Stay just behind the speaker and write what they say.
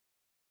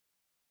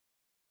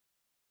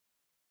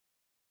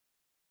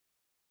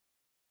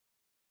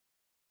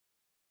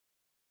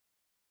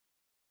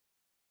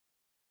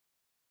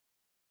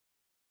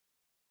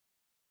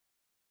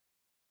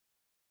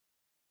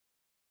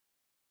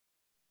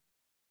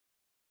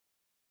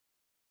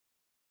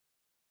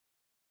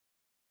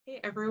Hey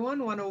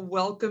everyone, want to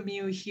welcome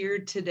you here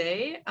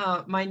today.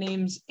 My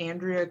name's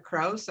Andrea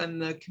Kraus. I'm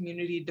the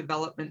Community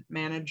Development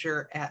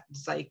Manager at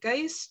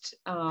Zeitgeist.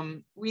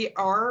 We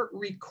are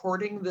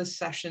recording this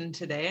session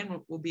today and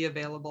will be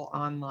available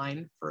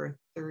online for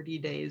 30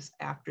 days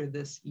after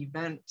this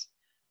event.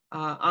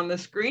 On the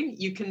screen,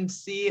 you can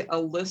see a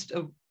list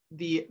of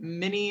the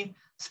many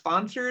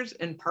sponsors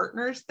and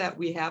partners that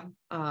we have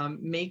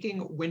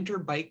making Winter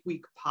Bike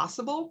Week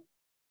possible.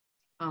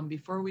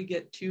 Before we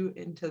get too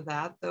into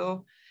that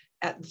though,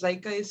 at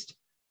Zeitgeist,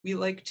 we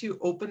like to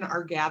open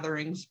our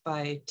gatherings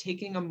by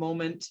taking a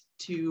moment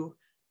to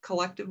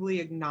collectively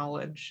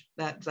acknowledge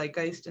that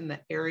Zeitgeist in the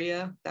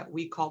area that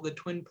we call the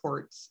Twin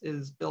Ports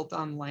is built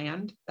on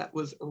land that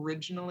was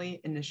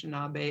originally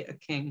Anishinaabe a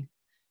king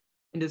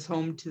and is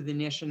home to the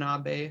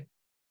Anishinaabe,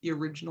 the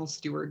original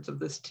stewards of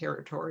this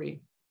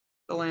territory.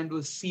 The land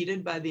was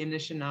ceded by the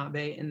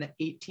Anishinaabe in the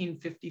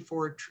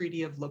 1854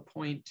 Treaty of La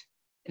Pointe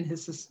and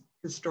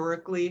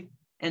historically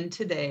and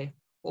today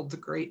holds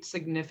great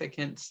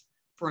significance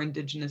for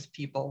Indigenous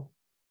people.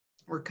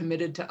 We're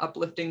committed to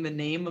uplifting the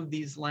name of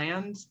these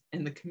lands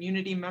and the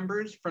community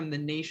members from the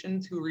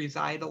nations who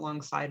reside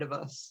alongside of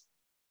us.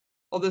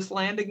 While this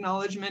land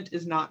acknowledgement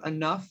is not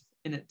enough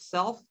in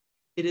itself,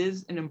 it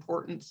is an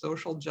important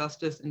social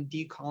justice and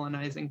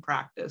decolonizing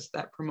practice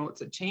that promotes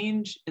a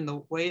change in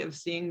the way of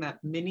seeing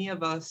that many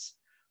of us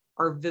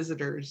are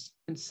visitors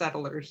and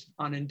settlers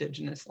on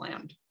Indigenous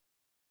land.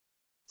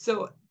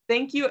 So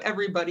thank you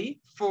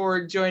everybody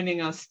for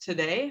joining us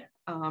today.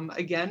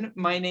 Again,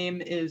 my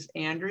name is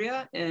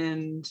Andrea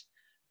and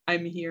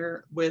I'm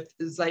here with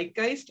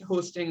Zeitgeist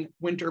hosting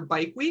Winter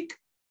Bike Week.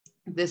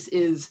 This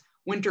is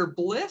Winter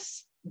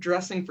Bliss,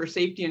 dressing for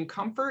safety and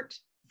comfort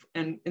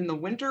and in the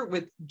winter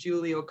with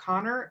Julie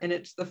O'Connor. And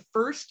it's the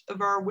first of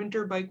our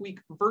Winter Bike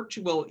Week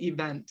virtual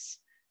events.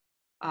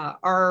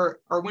 Our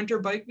Winter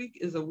Bike Week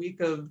is a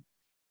week of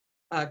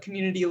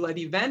community-led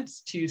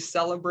events to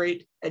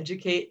celebrate,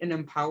 educate, and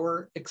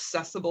empower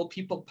accessible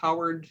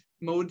people-powered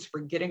modes for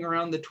getting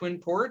around the Twin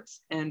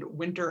Ports and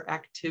winter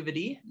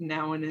activity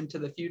now and into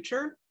the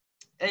future.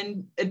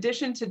 In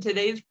addition to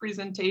today's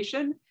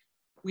presentation,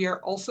 we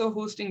are also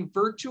hosting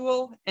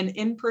virtual and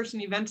in-person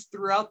events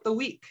throughout the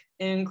week,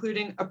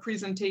 including a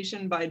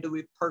presentation by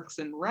Duluth Parks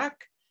and Rec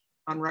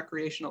on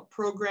recreational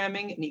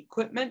programming and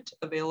equipment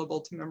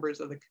available to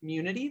members of the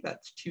community.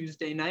 That's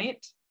Tuesday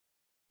night.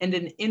 And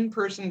an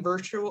in-person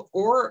virtual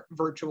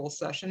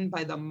session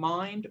by the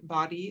Mind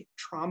Body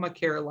Trauma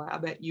Care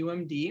Lab at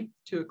UMD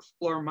to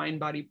explore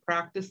mind-body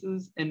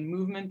practices and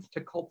movements to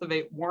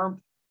cultivate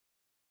warmth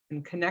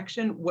and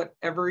connection,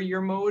 whatever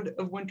your mode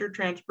of winter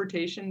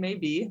transportation may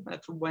be.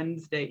 That's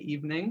Wednesday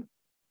evening.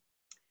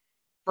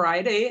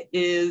 Friday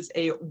is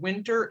a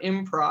winter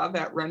improv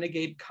at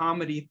Renegade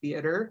Comedy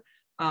Theater.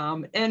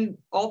 And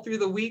all through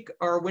the week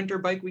are Winter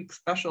Bike Week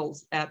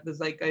specials at the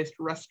Zeitgeist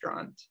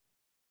restaurant.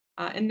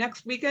 And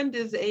next weekend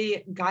is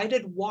a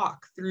guided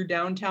walk through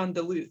downtown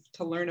Duluth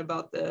to learn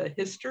about the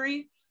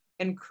history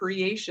and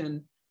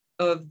creation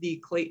of the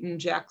Clayton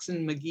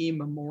Jackson McGee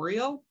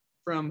Memorial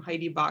from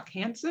Heidi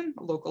Bach-Hansen,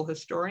 a local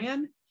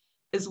historian,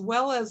 as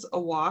well as a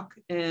walk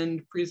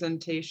and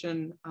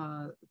presentation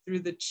through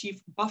the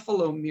Chief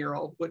Buffalo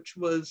mural, which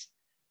was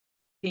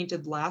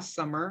painted last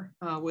summer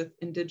with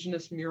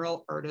Indigenous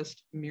mural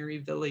artist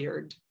Mary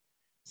Villiard.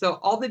 So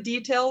all the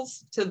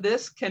details to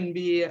this can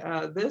be,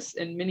 this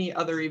and many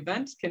other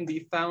events can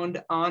be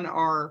found on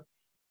our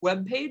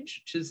webpage,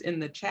 which is in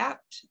the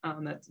chat.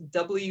 That's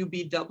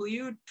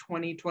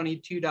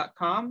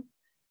wbw2022.com,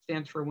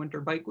 stands for Winter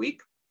Bike Week.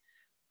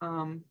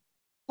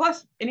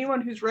 Plus,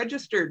 anyone who's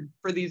registered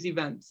for these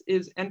events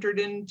is entered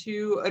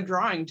into a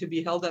drawing to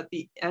be held at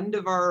the end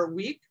of our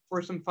week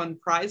for some fun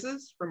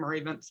prizes from our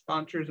event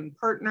sponsors and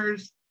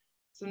partners.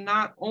 So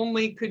not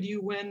only could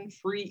you win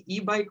free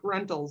e-bike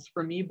rentals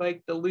from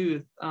e-bike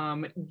Duluth,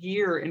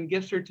 gear and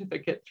gift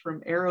certificates from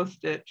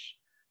Aerostitch,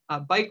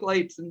 bike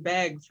lights and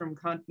bags from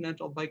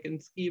Continental Bike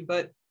and Ski,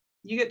 but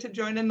you get to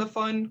join in the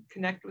fun,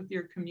 connect with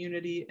your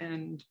community,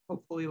 and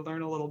hopefully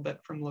learn a little bit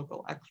from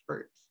local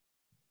experts.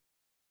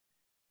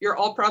 You're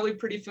all probably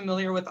pretty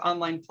familiar with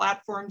online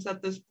platforms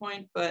at this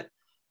point, but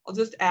I'll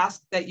just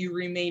ask that you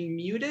remain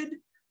muted.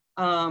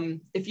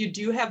 If you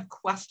do have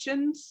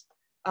questions,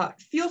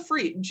 feel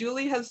free.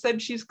 Julie has said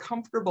she's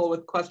comfortable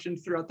with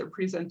questions throughout the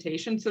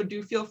presentation, so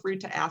do feel free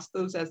to ask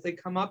those as they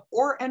come up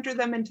or enter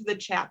them into the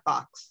chat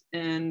box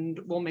and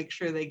we'll make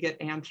sure they get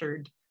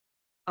answered.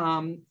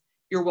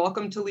 You're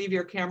welcome to leave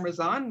your cameras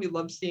on. We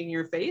love seeing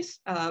your face,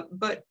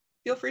 but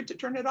feel free to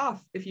turn it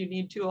off if you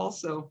need to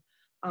also.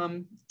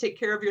 Take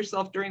care of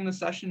yourself during the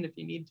session. If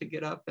you need to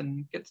get up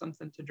and get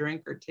something to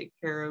drink or take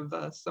care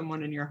of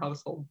someone in your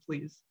household,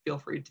 please feel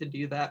free to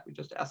do that. We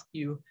just ask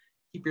you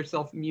keep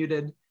yourself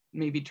muted.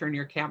 Maybe turn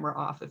your camera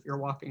off if you're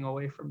walking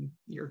away from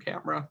your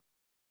camera.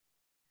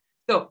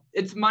 So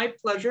it's my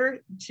pleasure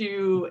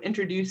to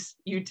introduce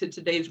you to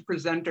today's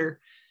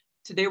presenter.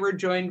 Today we're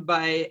joined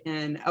by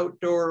an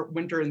outdoor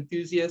winter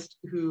enthusiast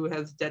who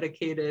has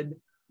dedicated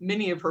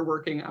many of her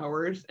working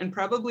hours and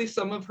probably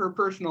some of her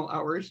personal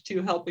hours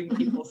to helping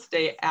people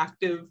stay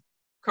active,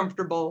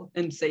 comfortable,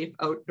 and safe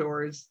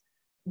outdoors.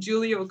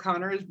 Julie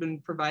O'Connor has been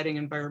providing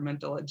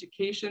environmental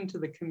education to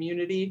the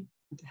community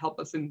to help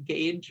us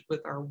engage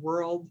with our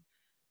world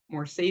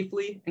more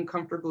safely and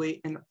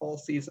comfortably in all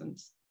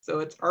seasons. So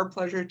it's our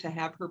pleasure to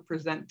have her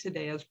present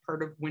today as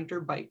part of Winter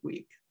Bike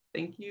Week.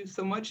 Thank you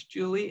so much,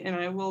 Julie, and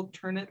I will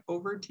turn it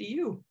over to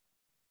you.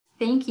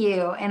 Thank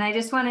you. And I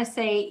just want to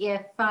say,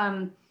 if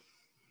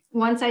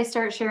once I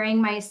start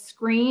sharing my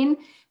screen,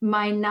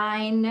 my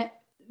 9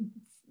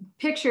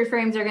 picture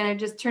frames are going to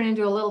just turn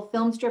into a little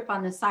film strip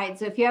on the side.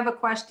 So if you have a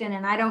question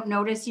and I don't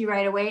notice you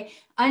right away,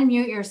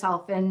 unmute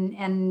yourself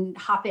and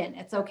hop in.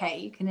 It's okay.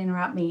 You can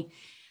interrupt me.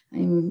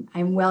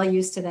 I'm well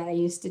used to that. I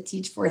used to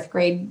teach 4th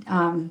grade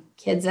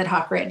kids at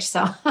Hawk Ridge,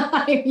 so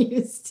I'm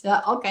used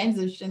to all kinds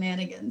of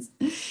shenanigans.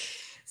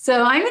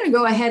 So I'm going to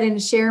go ahead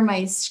and share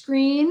my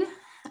screen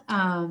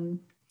and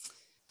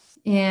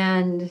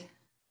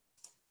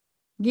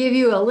give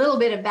you a little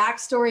bit of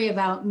backstory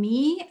about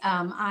me.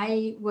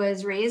 I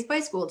was raised by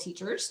school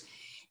teachers,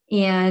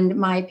 and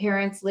my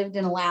parents lived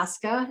in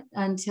Alaska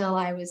until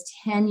I was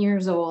 10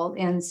 years old.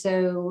 And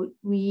so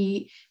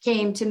we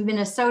came to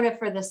Minnesota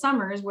for the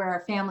summers where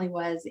our family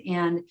was,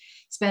 and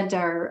spent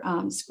our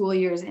school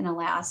years in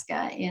Alaska.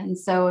 And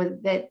so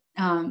that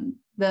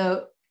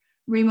the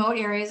remote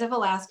areas of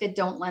Alaska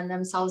don't lend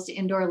themselves to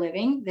indoor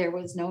living. There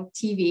was no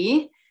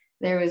TV.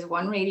 There was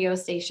one radio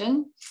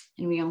station,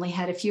 and we only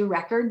had a few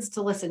records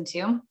to listen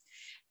to.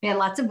 We had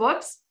lots of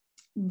books,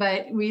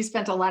 but we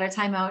spent a lot of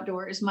time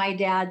outdoors. My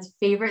dad's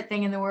favorite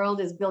thing in the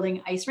world is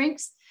building ice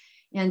rinks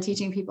and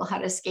teaching people how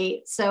to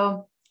skate.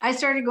 So I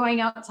started going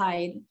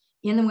outside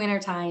in the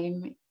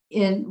wintertime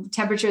in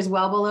temperatures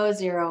well below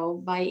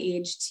 0 by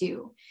age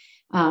 2.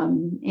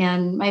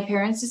 And my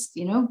parents just,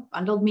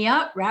 bundled me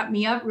up, wrapped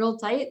me up real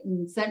tight,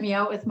 and sent me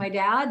out with my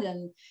dad.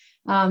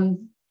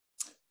 And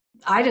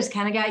I just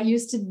kind of got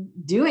used to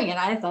doing it.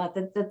 I thought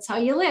that that's how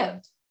you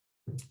lived.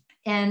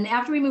 And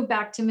after we moved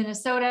back to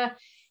Minnesota,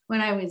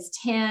 when I was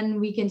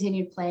 10, we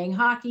continued playing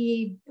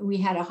hockey. We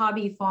had a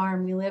hobby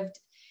farm. We lived,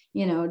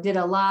 did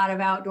a lot of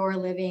outdoor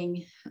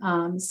living,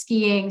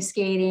 skiing,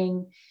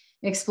 skating,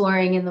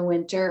 exploring in the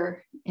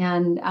winter.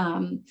 And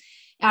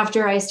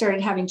after I started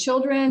having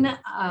children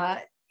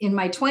in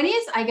my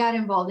 20s, I got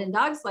involved in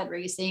dog sled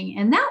racing.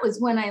 And that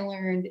was when I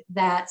learned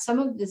that some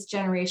of this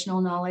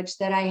generational knowledge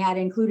that I had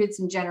included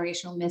some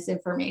generational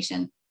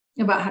misinformation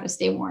about how to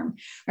stay warm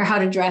or how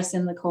to dress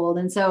in the cold.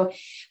 And so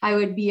I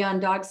would be on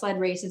dog sled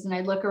races, and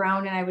I'd look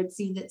around and I would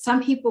see that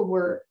some people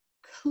were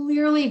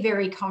clearly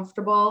very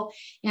comfortable.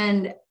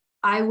 And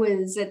I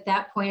was at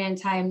that point in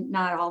time,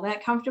 not all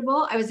that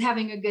comfortable. I was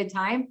having a good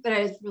time, but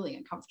I was really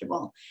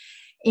uncomfortable.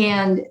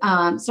 And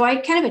so I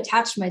kind of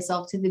attached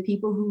myself to the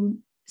people who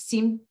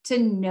seemed to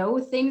know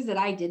things that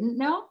I didn't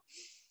know,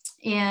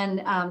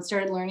 and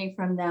started learning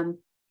from them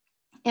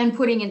and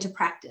putting into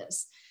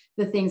practice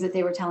the things that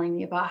they were telling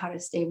me about how to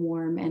stay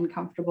warm and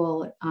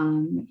comfortable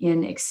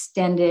in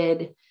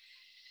extended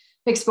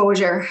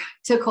exposure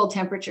to cold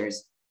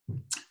temperatures.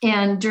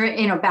 And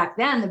during, back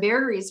then the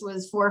bear race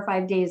was 4 or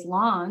 5 days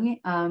long.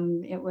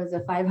 It was a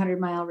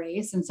 500-mile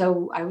race. And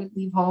so I would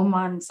leave home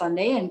on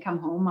Sunday and come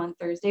home on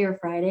Thursday or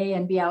Friday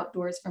and be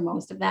outdoors for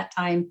most of that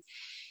time,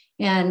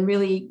 and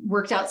really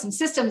worked out some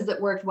systems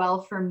that worked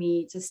well for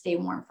me to stay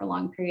warm for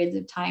long periods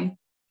of time.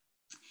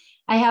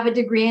 I have a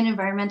degree in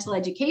environmental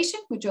education,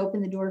 which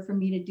opened the door for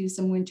me to do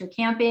some winter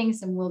camping,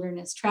 some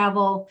wilderness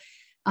travel,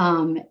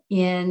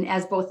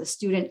 as both a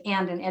student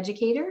and an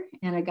educator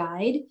and a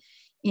guide.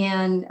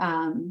 And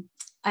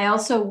I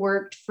also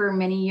worked for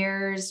many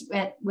years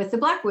with the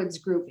Blackwoods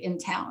group in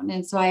town.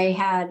 And so I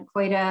had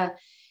quite a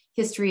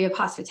history of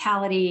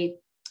hospitality,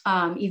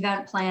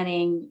 event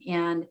planning.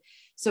 And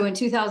so in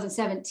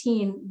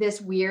 2017, this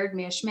weird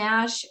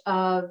mishmash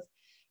of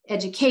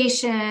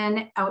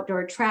education,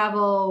 outdoor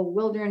travel,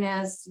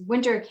 wilderness,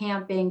 winter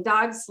camping,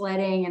 dog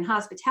sledding, and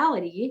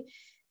hospitality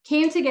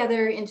came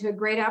together into a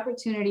great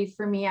opportunity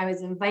for me. I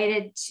was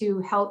invited to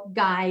help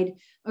guide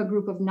a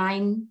group of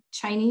 9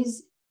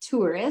 Chinese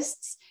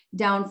tourists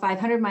down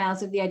 500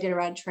 miles of the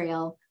Iditarod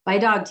Trail by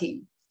dog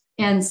team.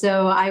 And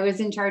so I was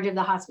in charge of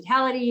the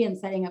hospitality and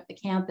setting up the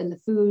camp and the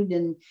food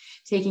and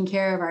taking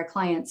care of our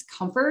clients'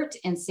 comfort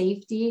and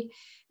safety,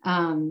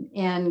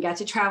 and got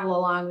to travel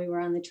along. We were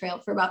on the trail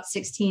for about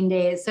 16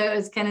 days. So it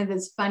was kind of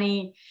this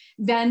funny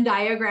Venn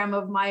diagram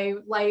of my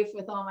life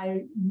with all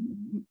my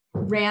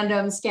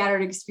random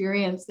scattered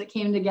experience that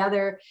came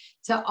together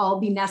to all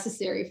be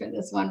necessary for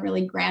this one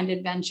really grand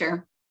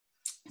adventure.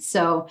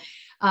 So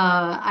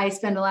I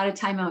spend a lot of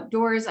time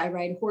outdoors. I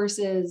ride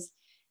horses.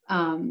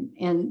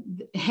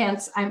 And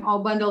hence I'm all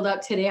bundled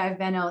up today. I've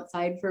been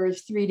outside for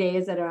 3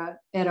 days at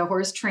a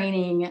horse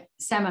training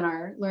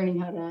seminar, learning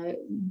how to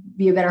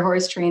be a better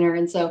horse trainer.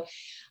 And so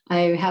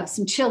I have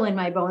some chill in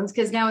my bones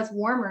because now it's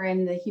warmer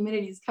and the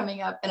humidity is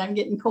coming up and I'm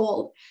getting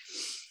cold.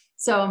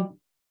 So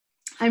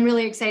I'm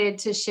really excited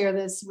to share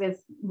this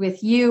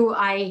with you.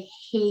 I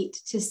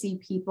hate to see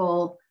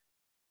people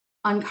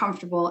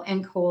uncomfortable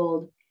and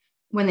cold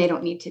when they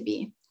don't need to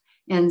be.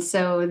 And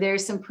so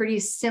there's some pretty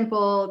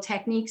simple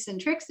techniques and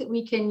tricks that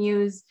we can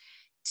use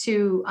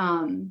to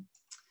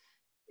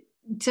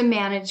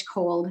manage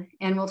cold.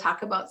 And we'll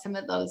talk about some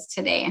of those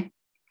today.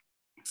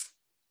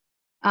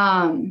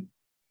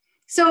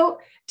 So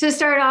to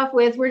start off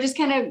with, we're just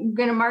kind of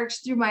going to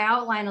march through my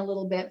outline a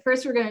little bit.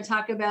 First, we're going to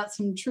talk about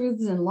some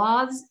truths and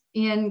laws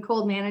in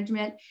cold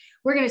management.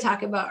 We're going to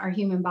talk about our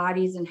human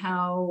bodies and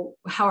how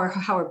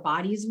our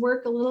bodies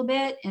work a little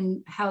bit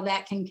and how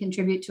that can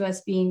contribute to us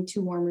being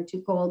too warm or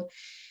too cold.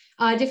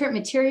 Different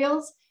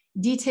materials,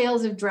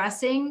 details of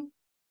dressing.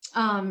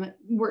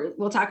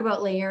 We'll talk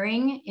about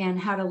layering and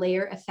how to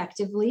layer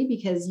effectively,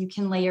 because you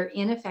can layer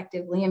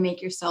ineffectively and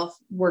make yourself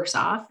worse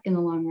off in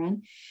the long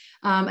run.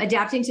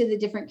 Adapting to the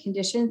different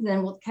conditions,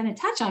 then we'll kind of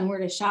touch on where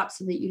to shop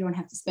so that you don't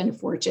have to spend a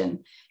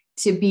fortune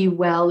to be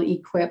well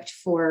equipped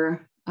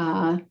for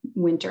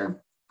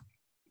winter.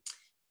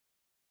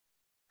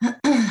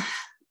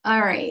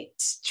 All right,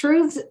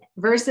 truths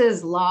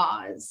versus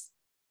laws.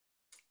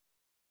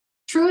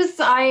 Truths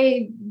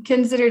I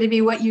consider to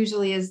be what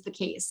usually is the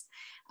case.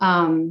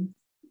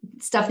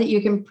 Stuff that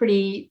you can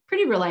pretty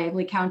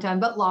reliably count on,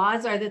 but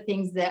laws are the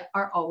things that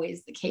are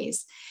always the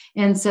case.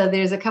 And so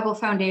there's a couple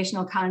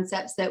foundational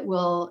concepts that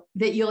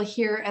you'll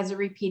hear as a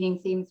repeating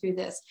theme through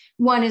this.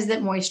 One is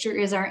that moisture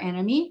is our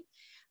enemy.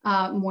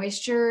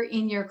 Moisture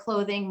in your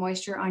clothing,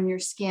 moisture on your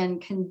skin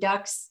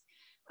conducts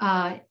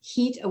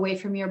heat away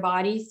from your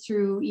body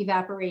through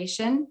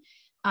evaporation.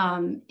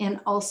 And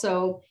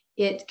also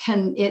it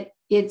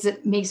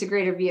makes a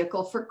greater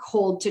vehicle for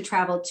cold to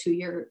travel to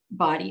your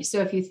body.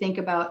 So if you think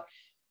about,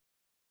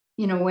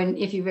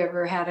 if you've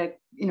ever had a,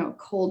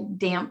 cold,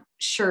 damp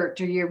shirt,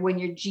 or when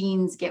your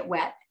jeans get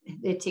wet,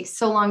 it takes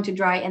so long to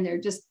dry and they're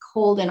just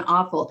cold and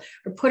awful.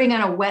 Or putting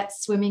on a wet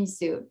swimming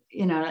suit,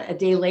 a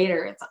day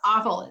later, it's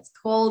awful. It's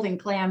cold and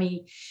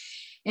clammy.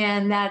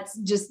 And that's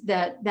just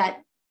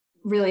that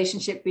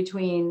relationship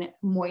between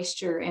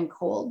moisture and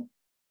cold.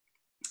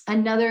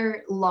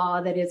 Another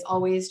law that is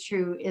always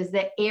true is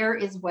that air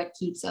is what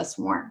keeps us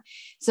warm.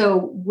 So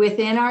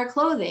within our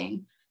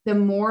clothing, the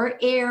more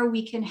air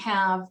we can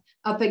have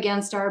up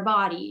against our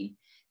body,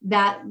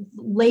 that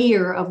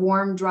layer of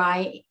warm,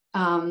 dry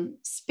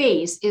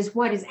space is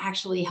what is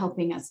actually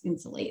helping us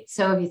insulate.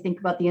 So if you think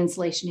about the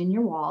insulation in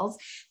your walls,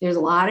 there's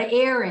a lot of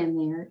air in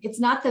there. It's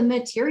not the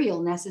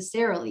material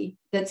necessarily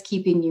that's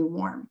keeping you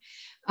warm.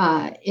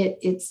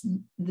 It's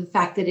the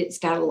fact that it's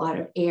got a lot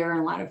of air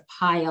and a lot of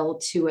pile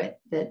to it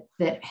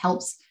that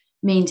helps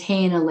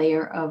maintain a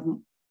layer of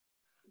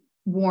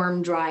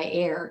warm, dry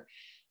air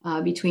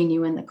between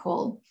you and the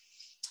cold.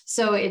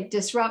 So it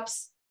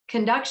disrupts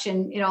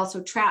conduction. It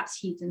also traps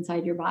heat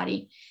inside your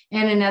body.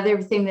 And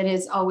another thing that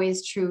is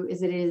always true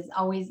is it is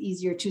always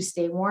easier to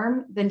stay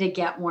warm than to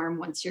get warm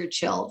once you're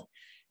chilled.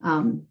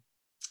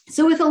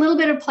 So with a little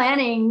bit of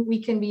planning,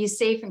 we can be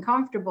safe and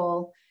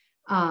comfortable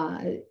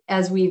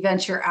as we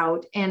venture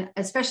out, and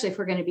especially if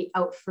we're going to be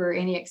out for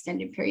any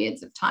extended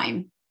periods of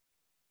time.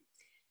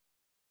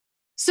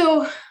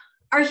 So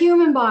our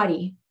human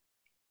body,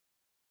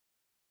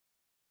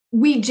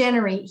 we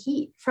generate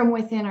heat from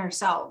within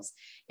ourselves.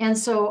 And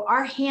so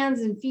our hands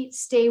and feet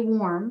stay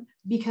warm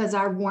because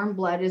our warm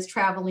blood is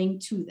traveling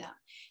to them.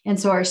 And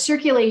so our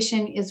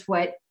circulation is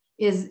what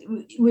is,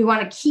 we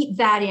want to keep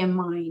that in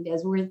mind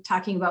as we're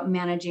talking about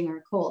managing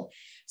our cold.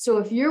 So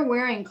if you're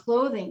wearing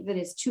clothing that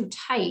is too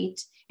tight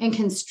and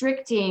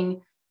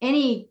constricting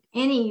any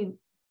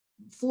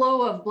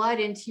flow of blood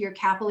into your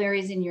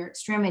capillaries and your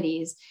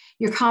extremities,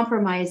 you're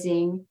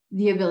compromising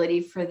the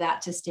ability for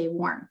that to stay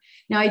warm.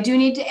 Now, I do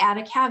need to add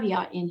a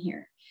caveat in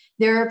here.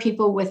 There are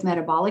people with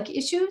metabolic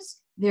issues.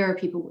 There are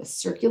people with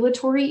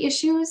circulatory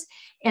issues.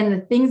 And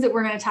the things that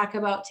we're going to talk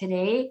about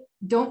today,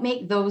 don't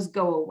make those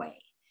go away.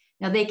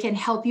 Now, they can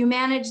help you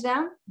manage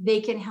them.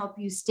 They can help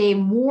you stay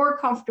more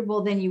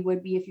comfortable than you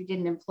would be if you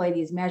didn't employ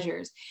these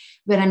measures.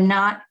 But I'm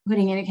not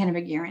putting any kind of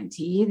a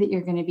guarantee that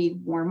you're going to be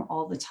warm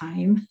all the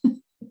time.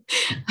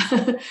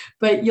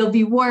 But you'll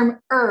be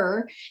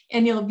warmer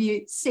and you'll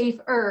be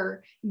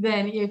safer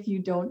than if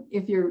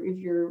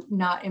you're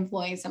not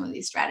employing some of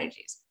these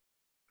strategies.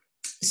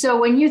 So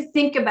when you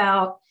think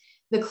about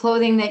the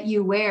clothing that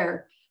you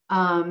wear,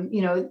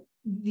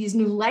 these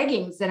new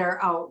leggings that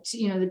are out,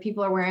 that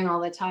people are wearing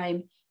all the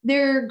time,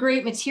 they're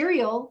great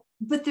material,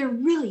 but they're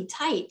really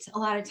tight a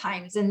lot of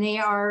times, and they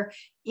are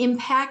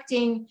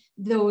impacting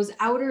those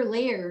outer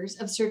layers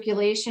of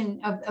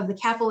circulation of the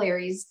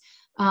capillaries,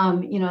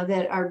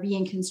 that are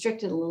being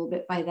constricted a little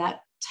bit by that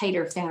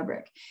tighter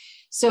fabric.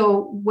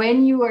 So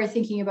when you are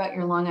thinking about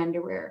your long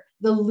underwear,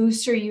 the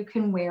looser you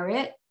can wear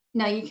it,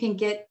 now you can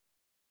get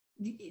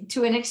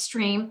to an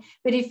extreme,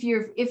 but if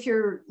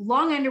your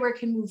long underwear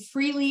can move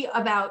freely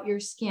about your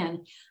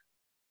skin,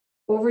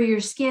 over your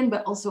skin,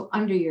 but also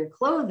under your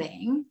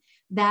clothing,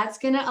 that's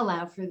going to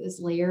allow for this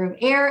layer of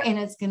air, and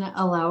it's going to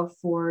allow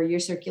for your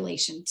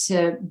circulation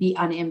to be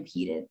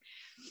unimpeded.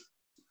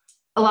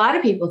 A lot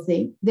of people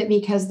think that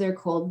because they're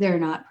cold, they're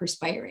not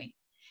perspiring.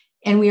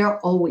 And we are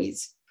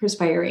always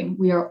perspiring.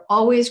 We are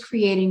always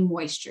creating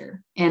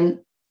moisture. And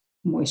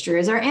moisture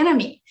is our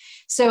enemy.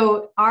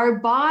 So our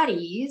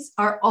bodies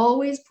are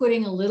always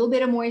putting a little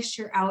bit of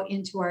moisture out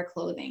into our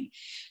clothing.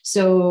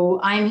 So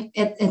I'm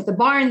at the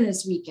barn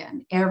this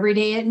weekend. Every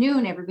day at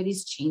noon,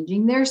 everybody's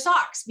changing their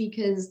socks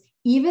because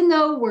even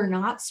though we're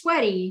not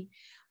sweaty,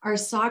 our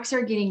socks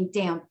are getting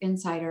damp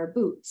inside our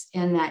boots.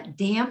 And that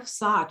damp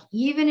sock,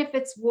 even if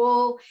it's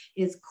wool,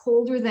 is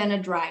colder than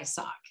a dry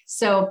sock.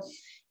 So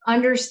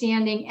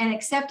understanding and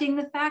accepting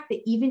the fact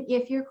that even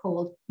if you're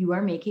cold, you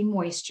are making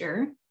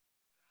moisture.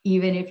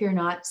 Even if you're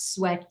not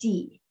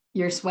sweaty,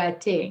 you're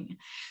sweating.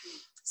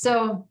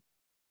 So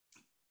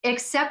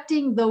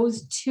accepting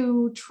those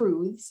two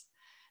truths,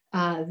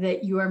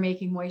 that you are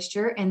making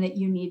moisture and that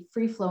you need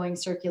free flowing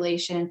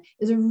circulation,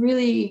 is a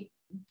really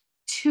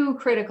two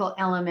critical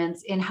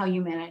elements in how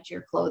you manage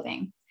your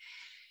clothing.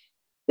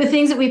 The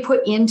things that we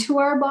put into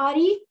our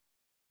body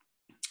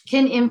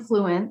can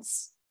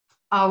influence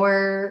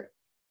our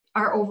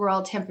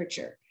overall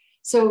temperature.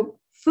 So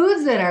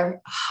foods that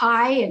are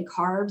high in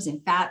carbs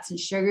and fats and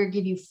sugar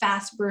give you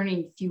fast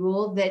burning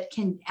fuel that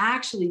can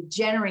actually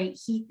generate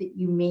heat that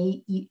you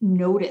may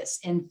notice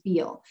and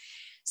feel.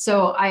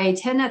 So I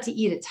tend not to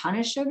eat a ton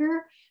of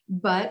sugar,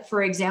 but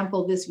for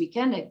example, this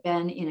weekend, I've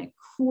been in a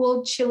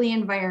cool, chilly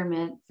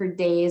environment for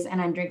days, and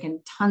I'm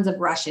drinking tons of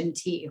Russian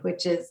tea,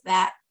 which is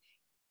that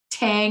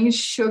tang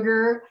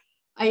sugar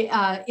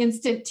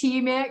instant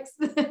tea mix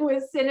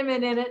with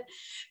cinnamon in it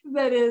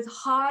that is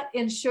hot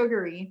and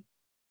sugary.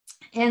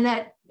 And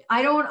that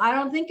I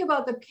don't think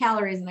about the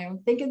calories and I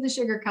don't think of the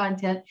sugar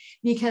content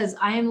because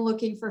I am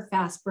looking for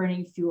fast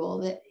burning fuel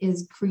that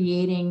is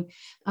creating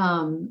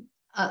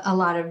a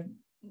lot of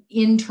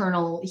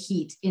internal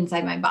heat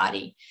inside my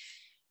body.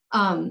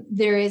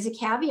 There is a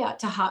caveat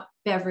to hot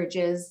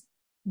beverages.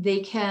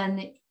 They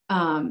can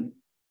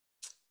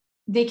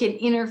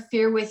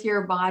interfere with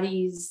your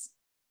body's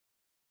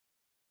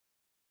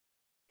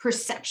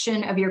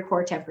perception of your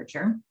core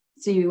temperature.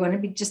 So you want to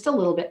be just a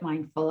little bit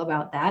mindful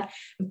about that.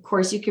 Of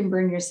course, you can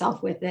burn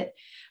yourself with it.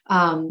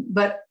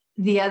 But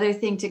the other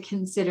thing to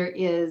consider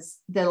is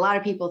that a lot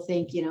of people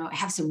think,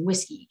 have some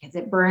whiskey because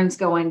it burns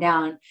going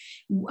down.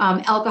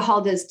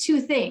 Alcohol does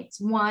two things.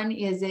 One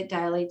is it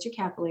dilates your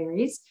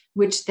capillaries,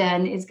 which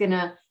then is going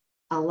to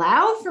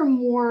allow for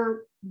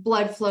more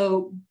blood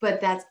flow,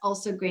 but that's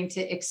also going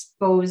to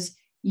expose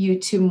you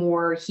to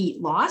more heat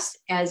loss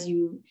as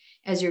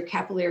your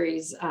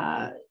capillaries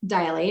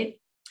dilate.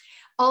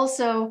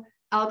 Also,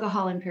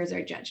 alcohol impairs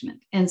our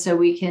judgment. And so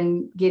we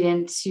can get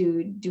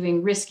into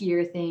doing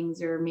riskier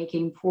things or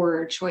making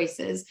poorer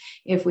choices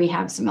if we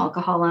have some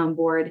alcohol on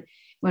board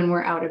when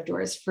we're out of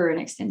doors for an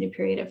extended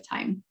period of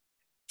time.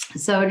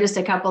 So just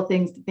a couple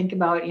things to think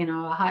about. A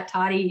hot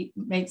toddy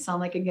might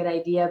sound like a good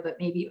idea, but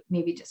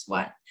maybe just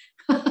one.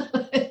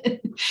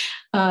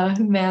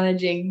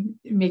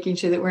 Making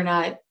sure that we're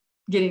not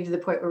getting to the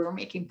point where we're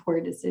making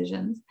poor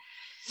decisions.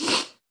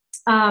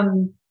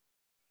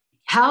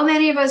 How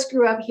many of us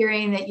grew up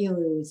hearing that you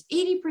lose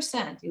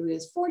 80%, you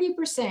lose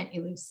 40%,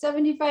 you lose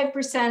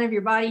 75% of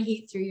your body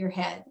heat through your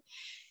head?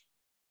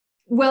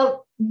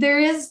 Well, there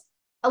is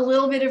a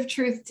little bit of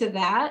truth to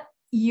that.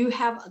 You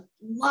have a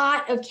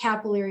lot of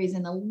capillaries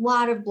and a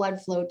lot of blood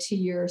flow to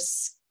your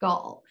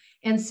skull.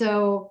 And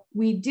so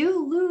we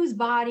do lose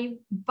a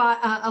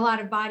lot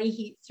of body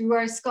heat through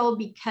our skull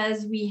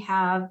because we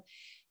have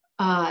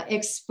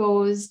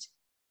exposed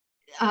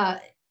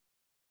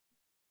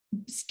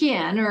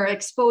skin or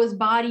exposed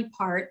body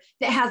part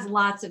that has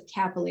lots of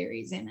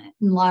capillaries in it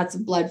and lots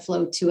of blood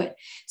flow to it.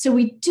 So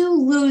we do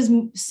lose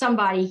some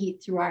body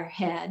heat through our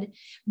head,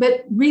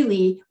 but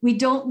really we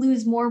don't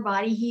lose more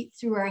body heat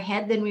through our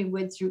head than we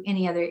would through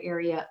any other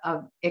area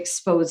of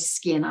exposed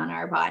skin on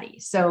our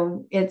body.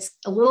 So it's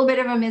a little bit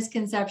of a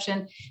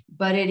misconception,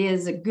 but it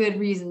is a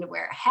good reason to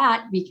wear a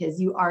hat because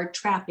you are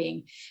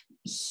trapping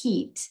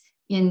heat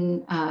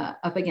in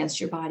up against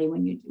your body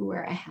when you do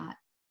wear a hat.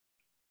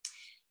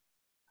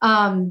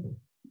 And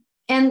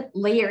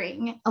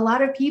layering. A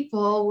lot of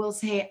people will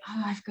say,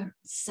 oh, I've got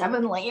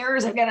 7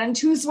 layers. I've got on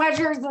 2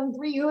 sweatshirts and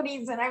 3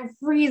 hoodies and I'm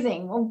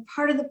freezing. Well,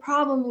 part of the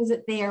problem is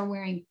that they are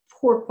wearing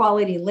poor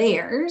quality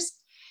layers.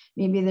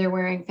 Maybe they're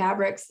wearing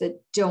fabrics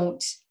that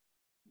don't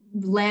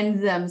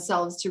lend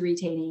themselves to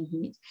retaining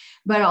heat,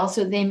 but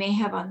also they may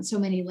have on so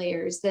many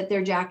layers that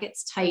their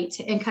jacket's tight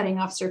and cutting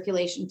off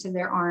circulation to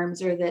their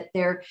arms, or that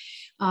they're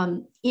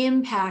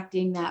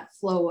impacting that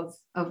flow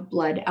of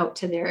blood out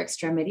to their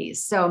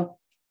extremities. So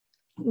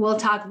we'll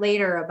talk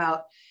later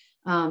about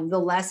the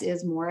less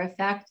is more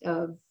effect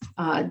of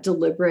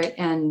deliberate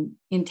and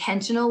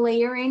intentional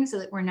layering so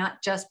that we're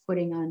not just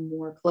putting on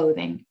more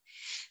clothing.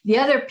 The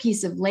other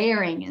piece of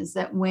layering is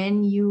that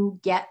when you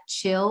get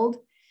chilled,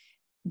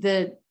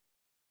 the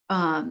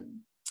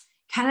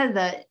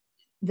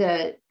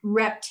the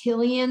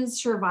reptilian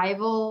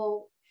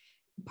survival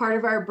part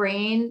of our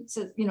brain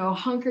says,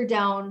 hunker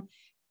down,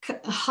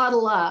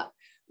 huddle up,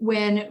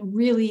 when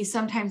really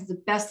sometimes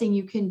the best thing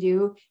you can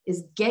do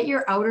is get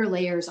your outer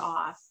layers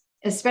off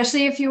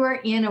especially if you are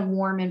in a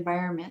warm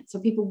environment. So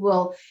people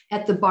will,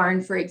 at the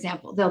barn, for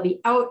example, they'll be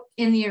out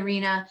in the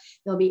arena,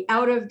 they'll be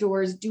out of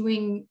doors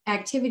doing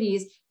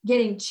activities,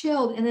 getting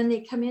chilled, and then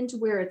they come into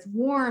where it's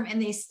warm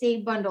and they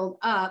stay bundled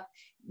up,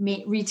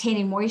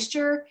 retaining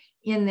moisture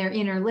in their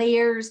inner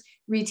layers,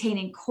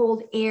 retaining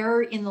cold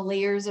air in the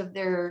layers of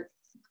their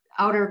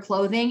outer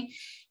clothing.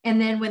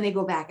 And then when they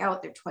go back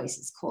out, they're twice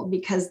as cold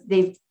because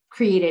they've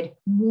created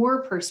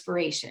more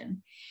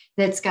perspiration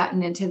that's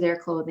gotten into their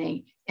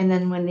clothing. And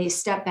then when they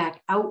step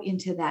back out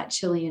into that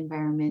chilly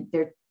environment,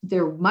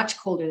 they're much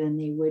colder than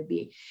they would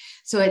be.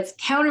 So it's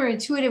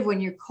counterintuitive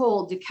when you're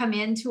cold to come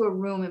into a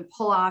room and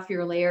pull off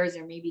your layers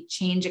or maybe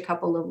change a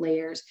couple of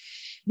layers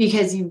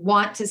because you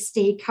want to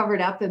stay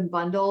covered up and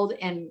bundled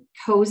and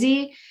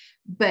cozy.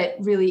 But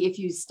really, if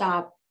you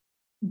stop,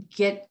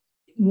 get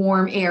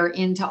warm air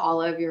into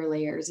all of your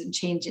layers and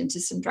change into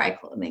some dry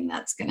clothing,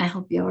 that's going to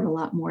help you out a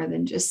lot more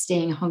than just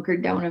staying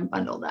hunkered down and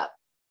bundled up.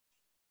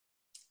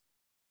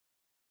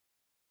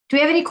 Do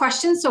we have any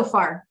questions so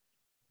far?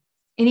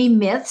 Any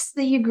myths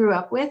that you grew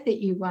up with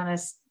that you want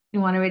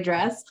to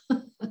address?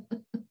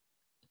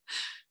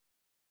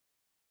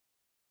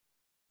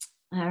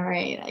 All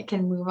right, I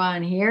can move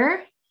on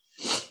here.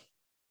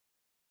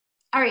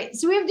 All right,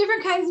 so we have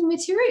different kinds of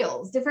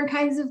materials, different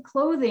kinds of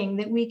clothing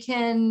that we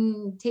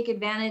can take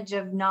advantage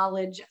of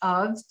knowledge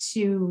of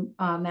to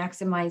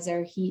maximize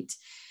our heat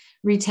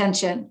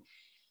retention.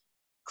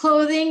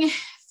 Clothing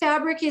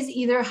fabric is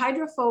either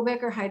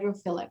hydrophobic or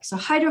hydrophilic. So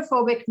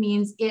hydrophobic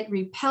means it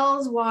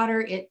repels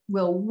water, it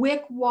will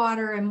wick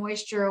water and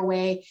moisture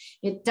away.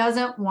 It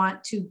doesn't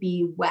want to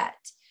be wet.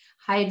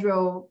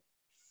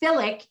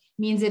 Hydrophilic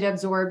means it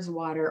absorbs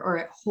water or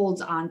it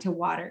holds on to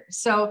water.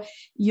 So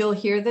you'll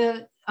hear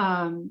the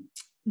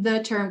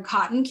term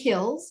cotton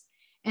kills,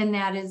 and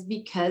that is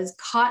because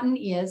cotton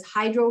is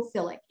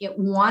hydrophilic. It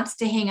wants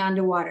to hang on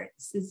to water.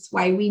 This is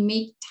why we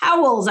make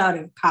towels out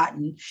of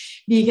cotton,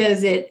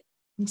 because it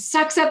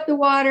sucks up the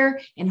water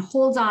and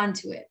holds on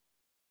to it.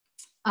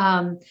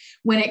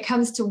 When it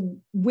comes to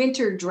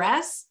winter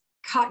dress,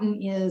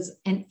 cotton is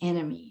an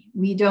enemy.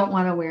 We don't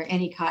want to wear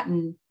any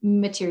cotton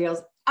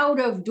materials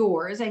out of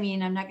doors. I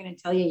mean, I'm not going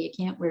to tell you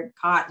can't wear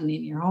cotton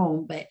in your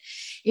home, but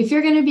if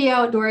you're going to be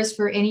outdoors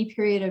for any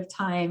period of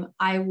time,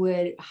 I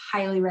would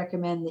highly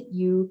recommend that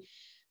you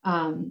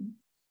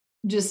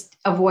just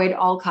avoid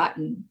all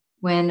cotton.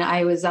 When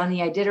I was on the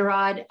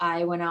Iditarod,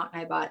 I went out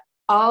and I bought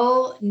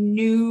all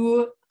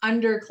new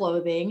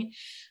underclothing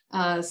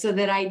so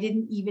that I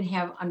didn't even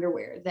have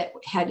underwear that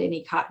had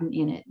any cotton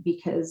in it,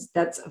 because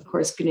that's of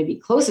course going to be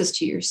closest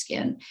to your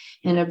skin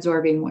and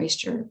absorbing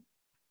moisture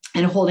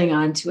and holding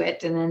on to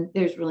it. And then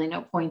there's really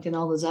no point in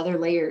all those other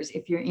layers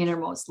if your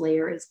innermost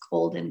layer is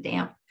cold and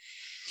damp.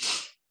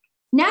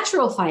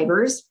 Natural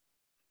fibers,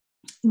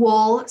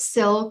 wool,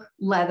 silk,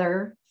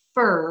 leather,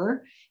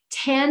 fur,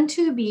 tend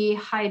to be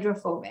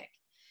hydrophobic.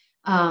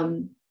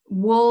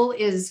 Wool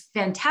is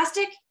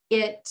fantastic.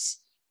 It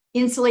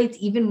insulates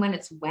even when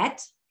it's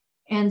wet.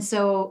 And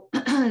so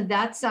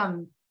that's,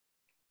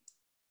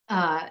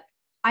 I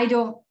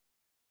don't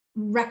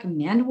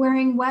recommend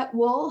wearing wet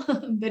wool,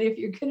 but if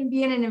you're going to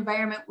be in an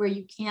environment where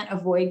you can't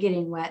avoid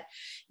getting wet,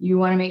 you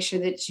want to make sure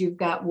that you've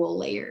got wool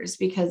layers,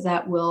 because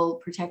that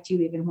will protect you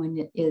even when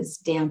it is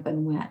damp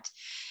and wet.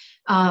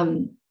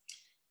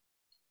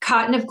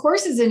 Cotton, of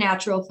course, is a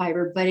natural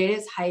fiber, but it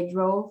is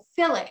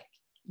hydrophilic.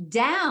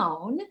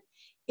 Down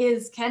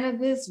is kind of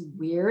this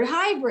weird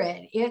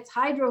hybrid. It's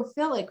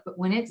hydrophilic, but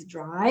when it's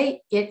dry,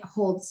 it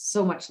holds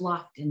so much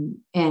loft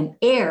and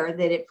air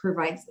that it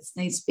provides this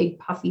nice big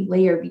puffy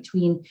layer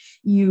between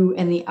you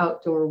and the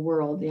outdoor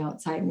world, the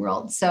outside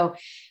world. So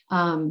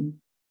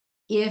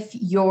if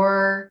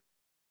your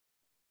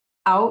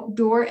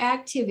outdoor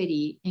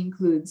activity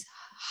includes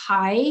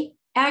high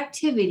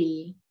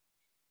activity,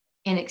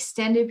 an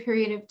extended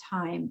period of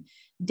time,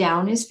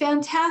 down is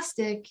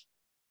fantastic,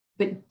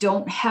 but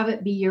don't have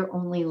it be your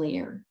only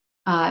layer.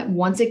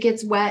 Once it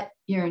gets wet,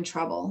 you're in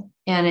trouble,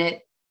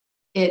 and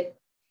it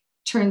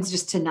turns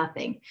just to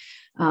nothing.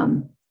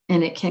 And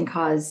it can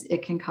cause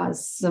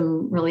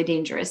some really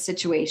dangerous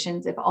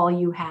situations if all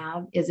you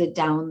have is a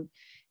down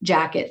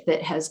jacket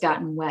that has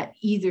gotten wet,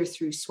 either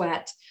through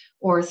sweat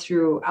or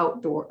through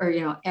outdoor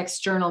or,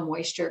 external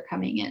moisture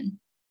coming in.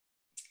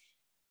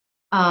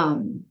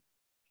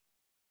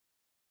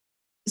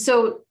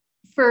 So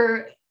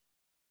for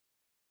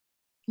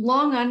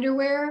long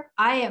underwear,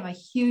 I am a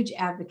huge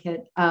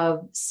advocate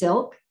of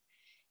silk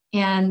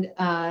and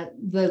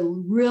the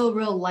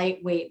real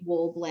lightweight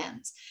wool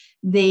blends.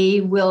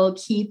 They will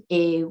keep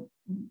a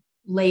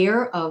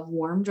layer of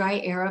warm, dry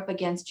air up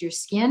against your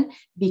skin.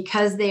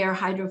 Because they are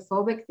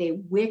hydrophobic, they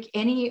wick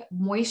any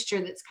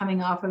moisture that's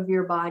coming off of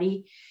your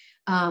body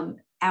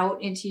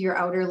out into your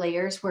outer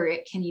layers where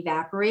it can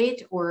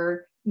evaporate,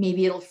 or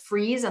maybe it'll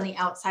freeze on the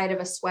outside of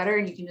a sweater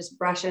and you can just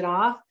brush it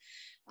off.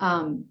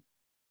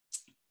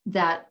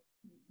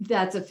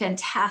 That's a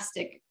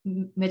fantastic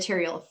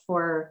material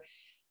for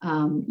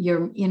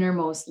your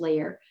innermost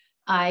layer.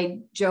 I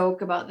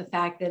joke about the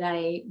fact that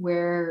I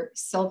wear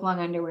silk long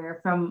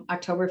underwear from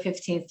October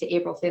 15th to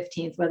April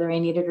 15th, whether I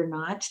need it or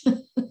not.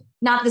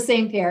 Not the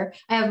same pair.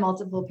 I have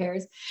multiple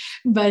pairs,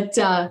 but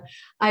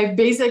I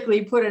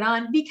basically put it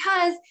on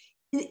because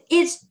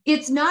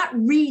it's not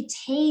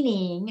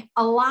retaining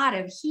a lot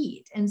of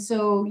heat. And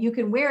so you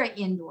can wear it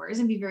indoors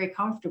and be very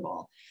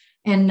comfortable,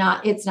 and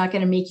it's not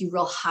going to make you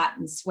real hot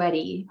and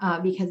sweaty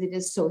because it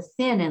is so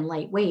thin and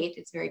lightweight.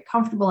 It's very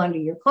comfortable under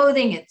your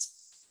clothing. It's,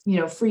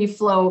 free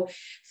flow,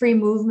 free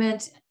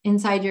movement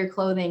inside your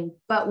clothing.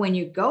 But when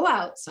you go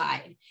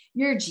outside,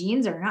 your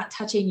jeans are not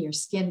touching your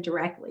skin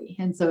directly.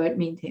 And so it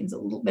maintains a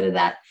little bit of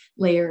that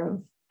layer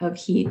of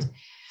heat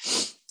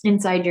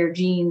inside your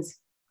jeans.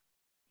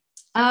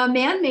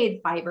 Man-made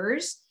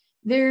fibers,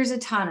 there's a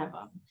ton of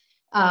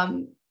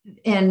them.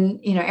 And,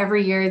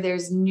 every year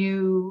there's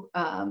new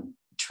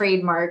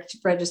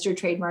registered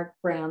trademark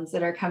brands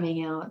that are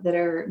coming out that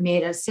are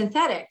made of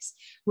synthetics,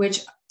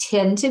 which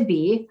tend to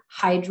be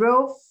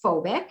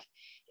hydrophobic,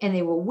 and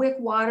they will wick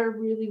water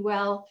really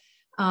well.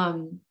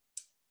 But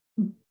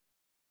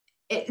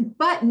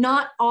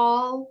not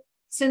all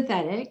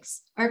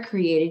synthetics are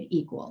created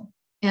equal.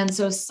 And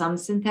so some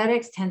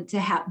synthetics tend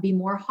to be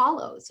more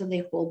hollow, so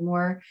they hold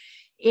more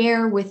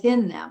air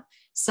within them.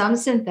 Some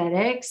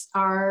synthetics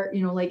are,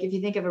 like if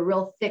you think of a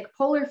real thick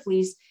polar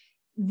fleece,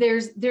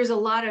 there's a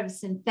lot of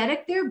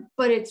synthetic there,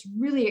 but it's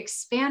really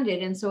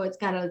expanded. And so it's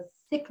got a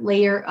thick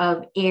layer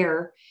of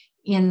air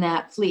in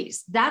that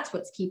fleece. That's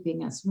what's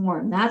keeping us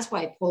warm. That's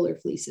why polar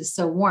fleece is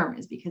so warm,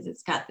 is because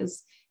it's got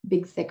this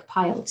big, thick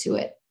pile to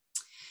it.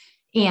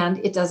 And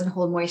it doesn't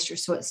hold moisture,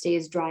 so it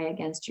stays dry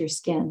against your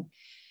skin.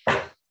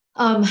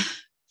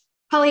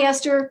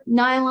 Polyester,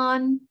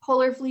 nylon,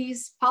 polar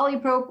fleece,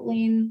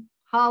 polypropylene,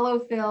 hollow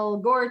fill,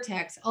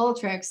 Gore-Tex,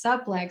 Ultrex,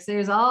 Supplex.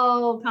 There's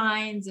all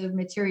kinds of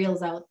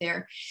materials out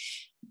there.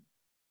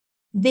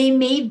 They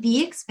may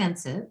be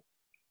expensive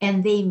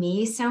and they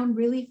may sound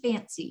really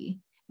fancy,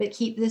 but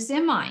keep this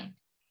in mind.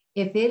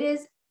 If it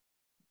is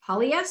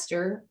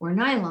polyester or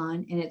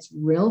nylon and it's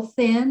real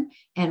thin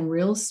and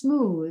real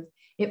smooth,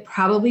 it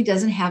probably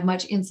doesn't have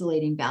much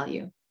insulating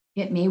value.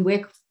 It may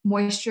wick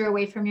moisture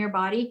away from your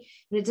body,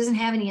 but it doesn't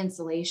have any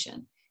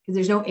insulation because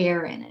there's no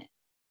air in it.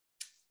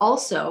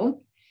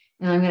 Also,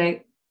 and I'm going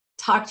to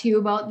talk to you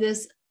about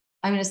this,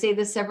 I'm going to say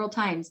this several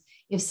times.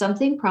 If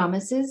something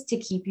promises to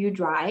keep you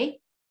dry,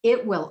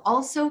 it will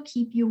also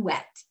keep you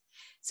wet.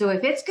 So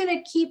if it's going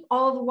to keep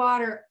all the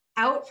water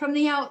out from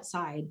the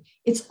outside,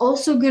 it's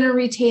also going to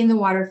retain the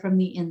water from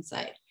the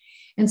inside.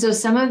 And so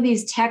some of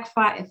these tech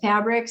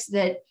fabrics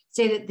that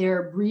say that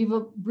they're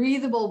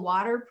breathable,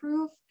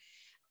 waterproof,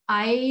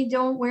 I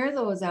don't wear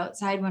those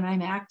outside when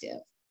I'm active.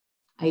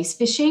 Ice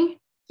fishing?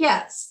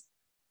 Yes.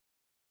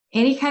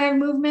 Any kind of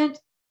movement?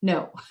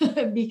 No,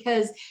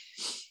 because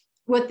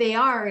what they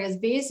are is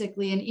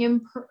basically an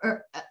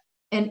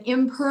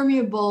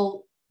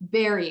impermeable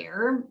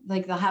barrier.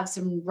 Like they'll have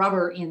some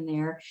rubber in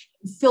there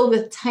filled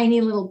with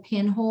tiny little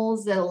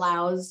pinholes that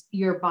allows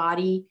your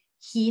body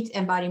heat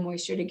and body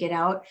moisture to get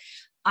out.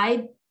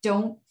 I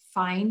don't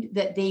find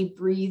that they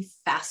breathe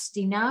fast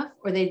enough,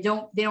 or they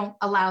don't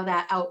allow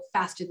that out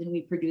faster than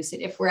we produce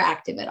it if we're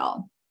active at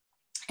all.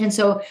 And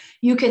so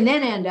you can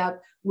then end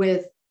up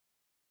with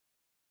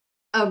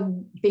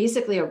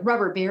basically a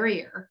rubber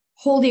barrier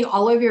holding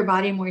all of your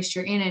body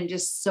moisture in and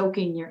just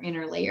soaking your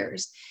inner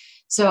layers.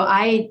 So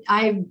I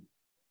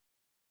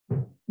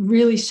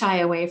really shy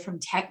away from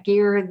tech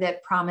gear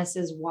that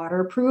promises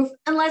waterproof,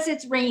 unless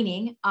it's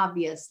raining,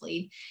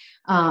 obviously.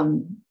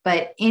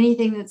 But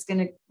anything that's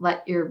going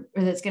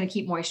to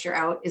keep moisture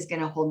out is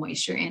going to hold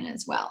moisture in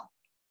as well.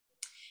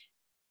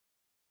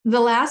 The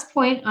last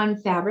point on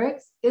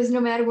fabrics is,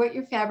 no matter what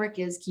your fabric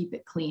is, keep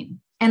it clean.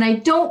 And I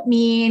don't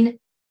mean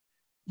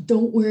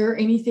don't wear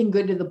anything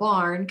good to the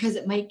barn because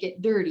it might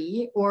get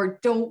dirty, or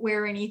don't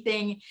wear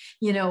anything,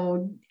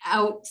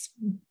 out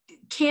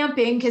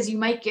camping because you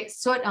might get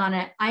soot on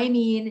it. I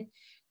mean,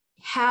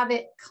 have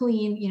it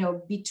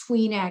clean,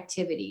 between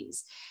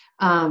activities.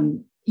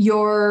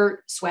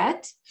 Your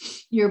sweat,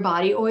 your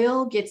body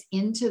oil gets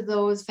into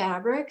those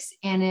fabrics,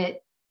 and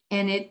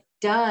it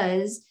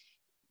does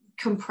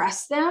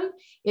compress them.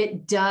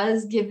 It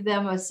does give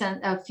them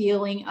a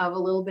feeling of a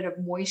little bit of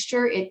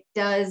moisture. It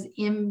does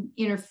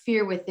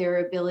interfere with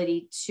their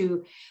ability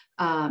to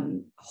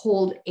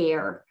hold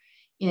air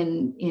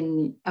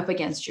in up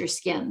against your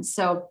skin.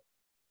 So,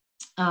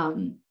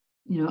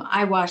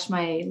 I wash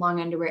my long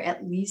underwear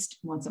at least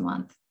once a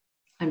month.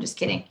 I'm just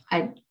kidding.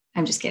 I'm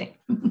just kidding.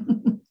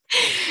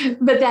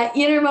 But that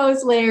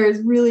innermost layer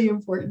is really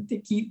important to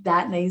keep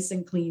that nice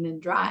and clean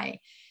and dry.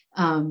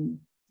 And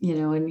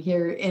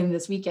here in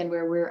this weekend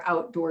where we're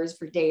outdoors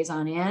for days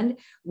on end,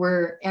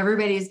 where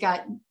everybody's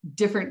got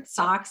different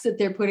socks that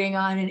they're putting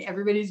on, and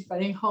everybody's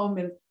running home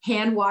and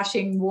hand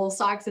washing wool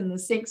socks in the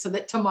sink so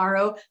that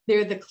tomorrow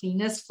they're the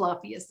cleanest,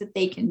 fluffiest that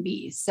they can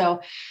be.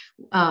 So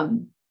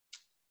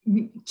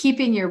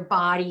keeping your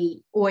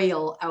body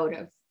oil out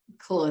of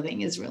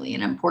clothing is really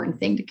an important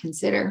thing to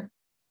consider.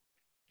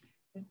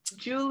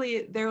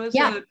 Julie, there was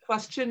Yeah. a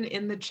question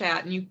in the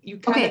chat, and you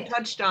kind of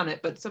touched on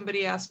it, but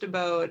somebody asked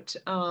about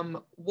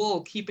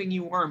wool keeping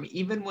you warm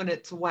even when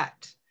it's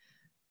wet.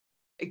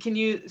 Can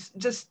you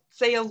just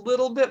say a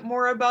little bit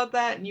more about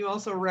that? And you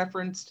also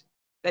referenced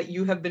that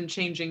you have been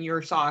changing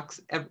your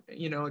socks,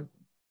 you know,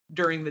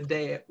 during the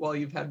day while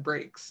you've had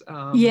breaks.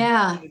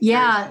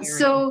 Yeah.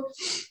 So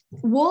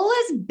wool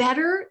is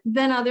better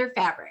than other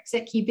fabrics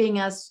at keeping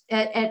us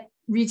at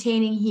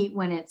retaining heat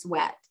when it's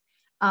wet.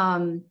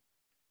 But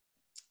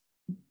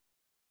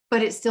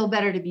it's still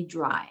better to be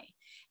dry.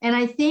 And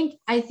I think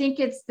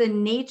it's the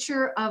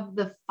nature of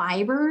the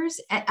fibers.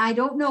 I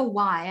don't know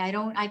why.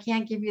 I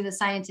can't give you the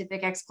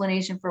scientific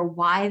explanation for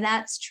why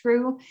that's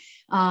true.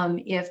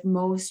 If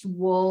most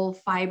wool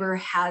fiber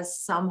has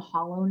some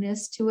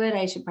hollowness to it,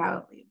 I should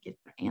probably get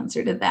the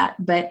answer to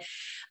that. But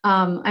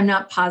I'm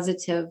not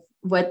positive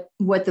what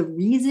the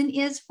reason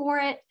is for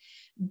it.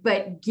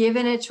 But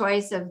given a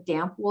choice of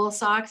damp wool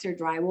socks or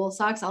dry wool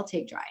socks, I'll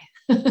take dry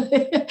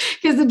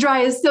because the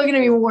dry is still going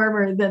to be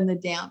warmer than the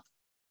damp.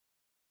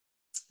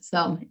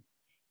 So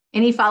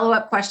any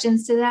follow-up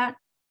questions to that?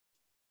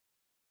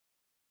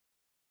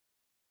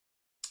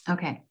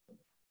 Okay.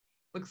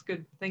 Looks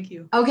good. Thank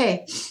you.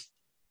 Okay.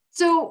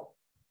 So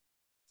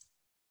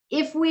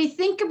if we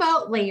think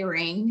about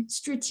layering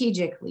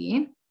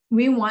strategically,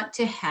 we want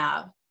to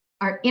have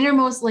our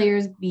innermost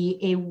layers be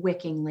a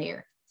wicking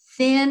layer,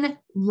 thin,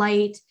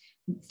 light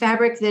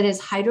fabric that is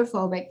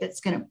hydrophobic,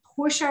 that's going to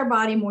push our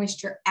body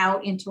moisture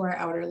out into our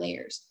outer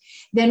layers.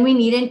 Then we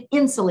need an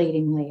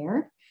insulating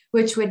layer,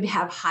 which would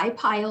have high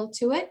pile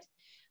to it,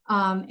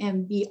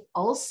 and be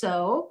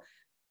also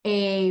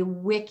a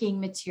wicking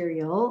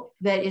material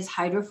that is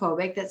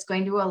hydrophobic, that's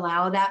going to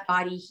allow that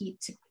body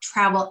heat to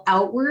travel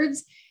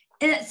outwards.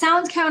 And it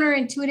sounds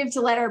counterintuitive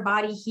to let our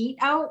body heat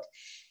out.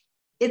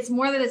 It's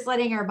more that it's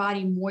letting our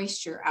body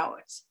moisture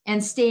out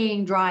and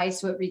staying dry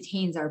so it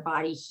retains our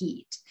body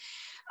heat.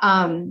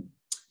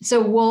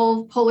 So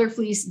wool, polar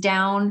fleece,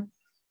 down,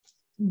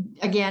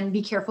 again,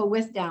 be careful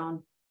with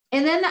down.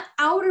 And then the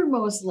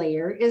outermost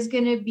layer is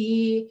going to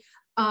be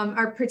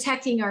our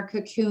protecting our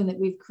cocoon that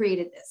we've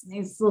created,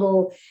 this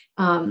little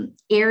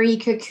airy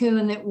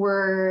cocoon that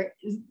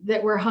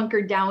we're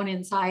hunkered down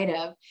inside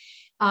of.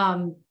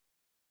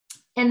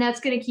 And that's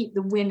going to keep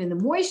the wind and the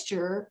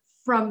moisture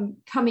from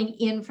coming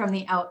in from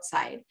the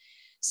outside.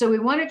 So we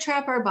want to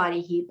trap our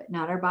body heat, but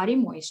not our body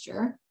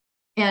moisture.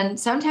 And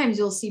sometimes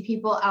you'll see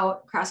people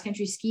out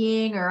cross-country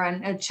skiing or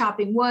on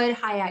chopping wood,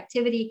 high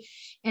activity,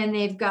 and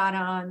they've got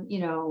on, you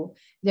know,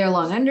 their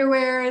long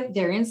underwear,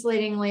 their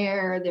insulating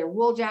layer, their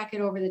wool jacket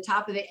over the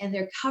top of it, and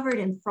they're covered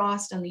in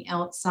frost on the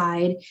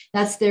outside.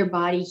 That's their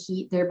body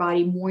heat, their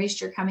body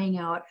moisture coming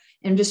out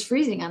and just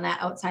freezing on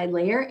that outside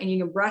layer. And you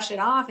can brush it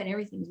off and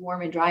everything's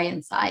warm and dry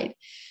inside.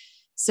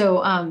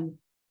 So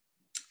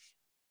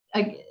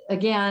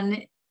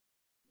again,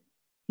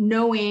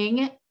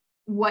 knowing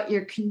what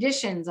your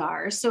conditions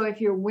are. So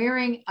if you're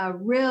wearing a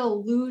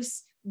real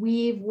loose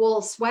weave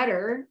wool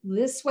sweater,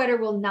 this sweater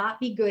will not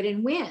be good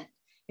in wind.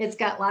 It's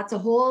got lots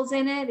of holes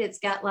in it. It's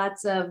got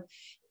lots of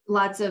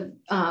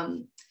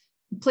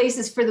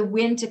places for the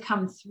wind to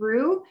come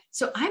through.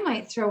 So I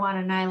might throw on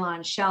a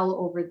nylon shell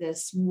over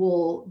this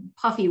wool,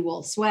 puffy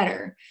wool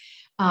sweater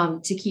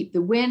to keep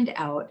the wind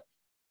out.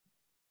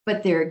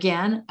 But there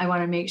again, I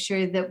want to make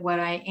sure that what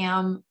I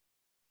am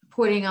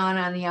putting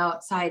on the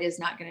outside is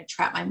not going to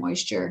trap my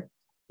moisture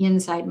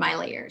inside my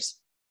layers.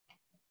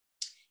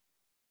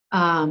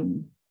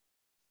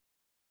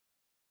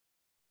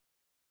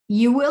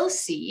 You will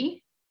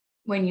see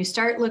when you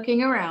start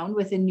looking around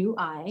with a new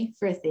eye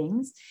for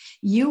things,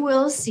 you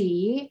will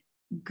see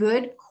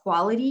good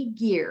quality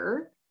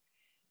gear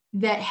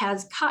that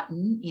has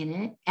cotton in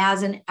it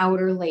as an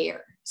outer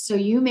layer. So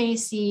you may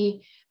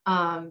see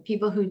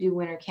people who do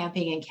winter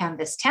camping in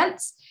canvas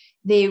tents.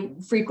 They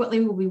frequently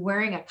will be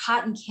wearing a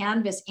cotton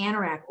canvas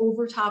anorak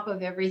over top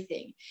of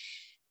everything.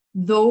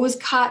 Those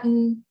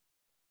cotton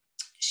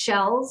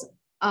shells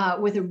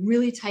with a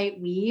really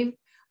tight weave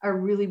are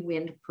really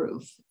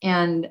windproof,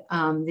 and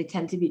they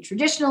tend to be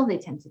traditional. They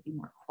tend to be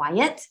more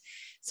quiet.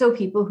 So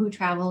people who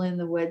travel in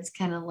the woods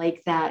kind of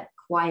like that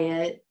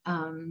quiet,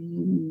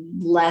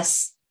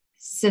 less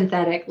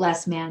synthetic,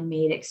 less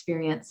man-made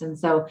experience. And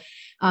so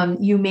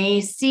you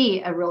may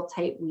see a real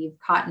tight weave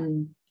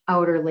cotton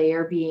outer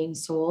layer being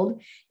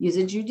sold. Use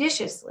it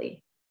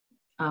judiciously.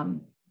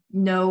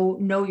 Know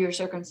your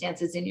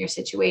circumstances in your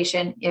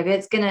situation. If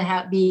it's going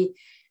to be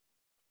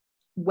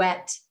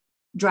wet,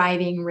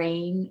 driving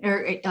rain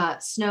or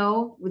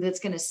snow that's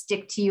going to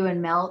stick to you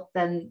and melt,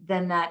 then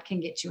that can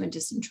get you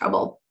into some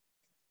trouble.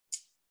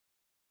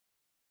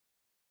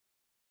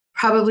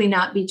 Probably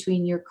not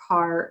between your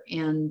car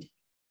and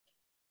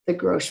the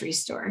grocery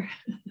store.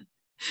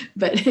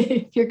 But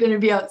if you're going to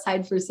be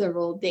outside for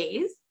several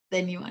days,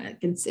 then you want to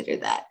consider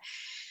that.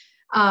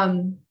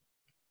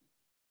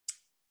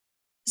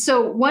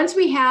 So once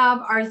we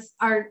have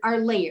our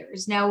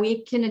layers, now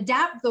we can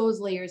adapt those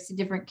layers to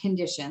different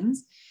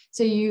conditions.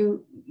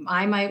 So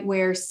I might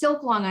wear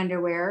silk long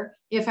underwear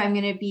if I'm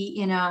going to be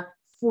in a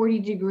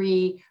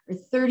 40-degree or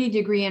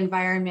 30-degree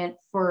environment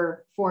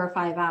for 4 or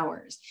 5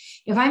 hours.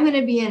 If I'm going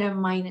to be in a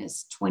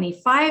minus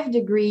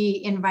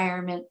 25-degree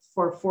environment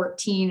for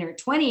 14 or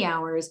 20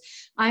 hours,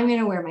 I'm going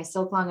to wear my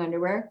silk long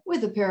underwear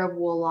with a pair of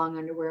wool long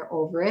underwear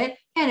over it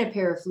and a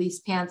pair of fleece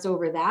pants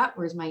over that.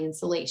 Where's my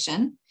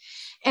insulation?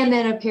 And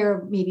then a pair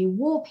of maybe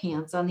wool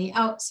pants on the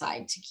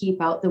outside to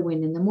keep out the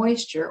wind and the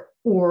moisture,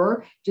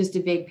 or just a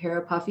big pair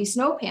of puffy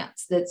snow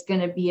pants. That's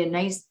going to be a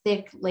nice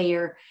thick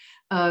layer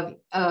of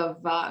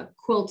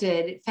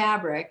quilted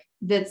fabric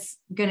that's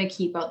going to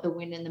keep out the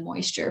wind and the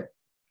moisture.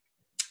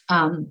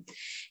 And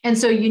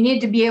so you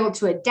need to be able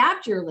to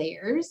adapt your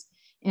layers.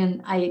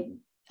 And I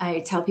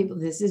tell people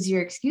this is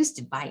your excuse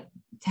to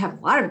have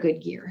a lot of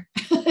good gear.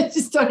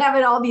 Just don't have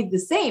it all be the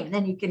same. And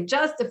then you can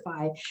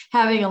justify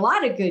having a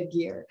lot of good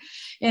gear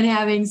and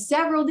having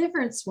several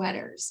different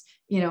sweaters,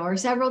 or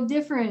several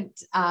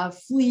different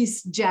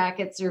fleece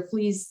jackets or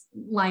fleece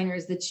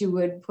liners that you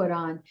would put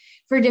on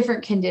for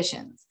different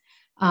conditions.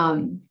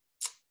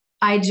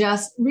 I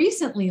just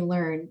recently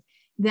learned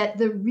that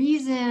the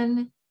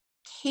reason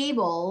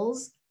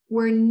cables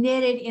were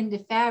knitted into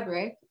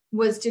fabric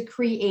was to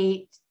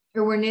create,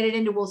 or were knitted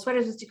into wool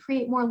sweaters, was to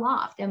create more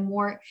loft and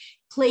more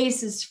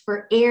places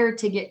for air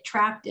to get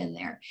trapped in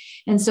there.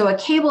 And so a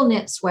cable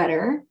knit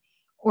sweater,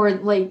 or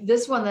like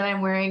this one that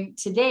I'm wearing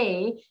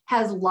today,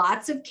 has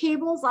lots of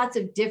cables, lots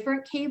of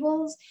different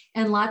cables,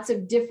 and lots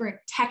of different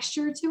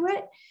texture to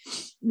it.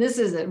 This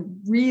is a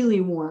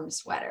really warm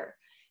sweater.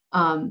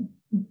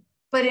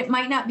 But it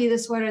might not be the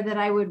sweater that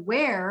I would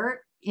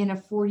wear in a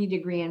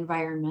 40-degree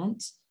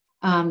environment.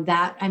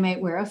 That I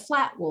might wear a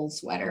flat wool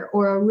sweater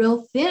or a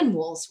real thin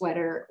wool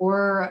sweater,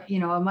 or,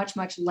 a much,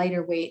 much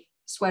lighter weight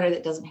sweater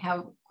that doesn't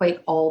have quite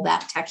all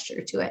that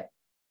texture to it.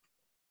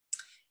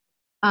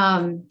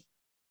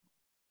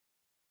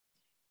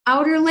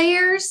 Outer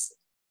layers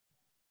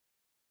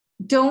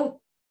don't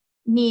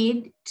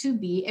need to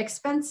be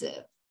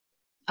expensive.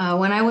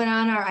 When I went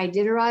on our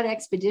Iditarod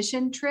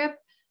expedition trip,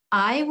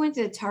 I went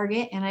to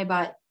Target and I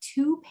bought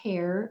 2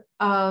 pair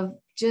of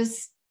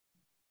just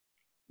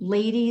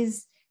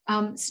ladies'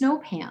 snow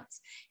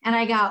pants. And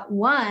I got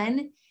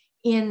one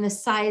in the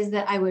size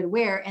that I would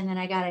wear. And then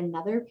I got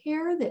another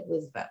pair that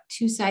was about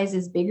 2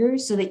 sizes bigger,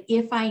 so that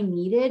if I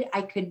needed,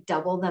 I could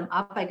double them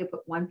up. I could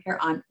put one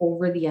pair on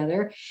over the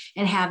other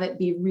and have it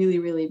be really,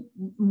 really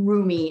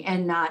roomy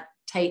and not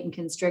tight and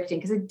constricting,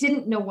 because I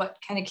didn't know what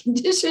kind of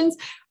conditions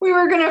we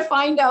were going to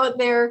find out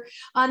there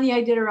on the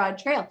Iditarod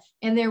Trail.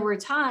 And there were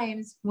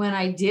times when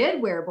I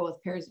did wear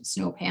both pairs of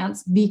snow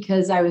pants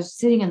because I was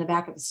sitting in the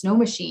back of a snow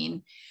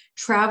machine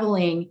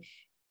traveling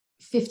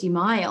 50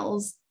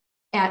 miles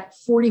at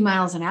 40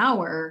 miles an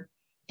hour.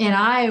 And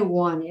I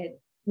wanted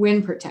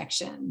wind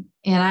protection,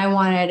 and I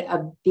wanted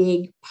a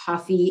big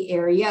puffy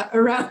area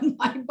around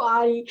my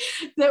body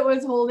that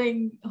was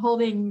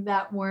holding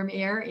that warm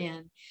air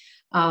in.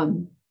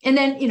 And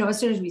then, as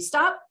soon as we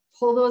stopped,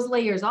 pull those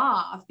layers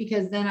off,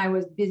 because then I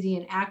was busy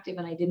and active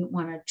and I didn't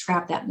want to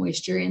trap that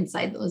moisture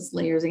inside those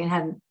layers and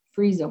have it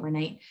freeze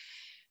overnight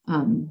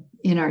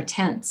in our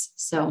tents.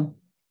 So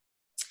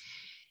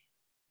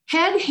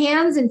head,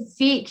 hands, and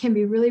feet can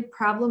be really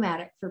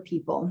problematic for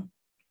people.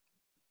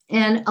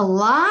 And a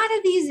lot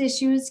of these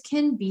issues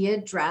can be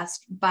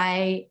addressed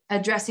by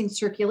addressing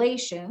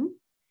circulation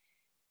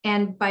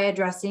and by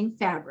addressing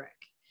fabric.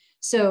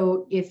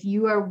 So if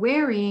you are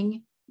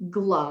wearing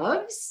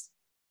gloves,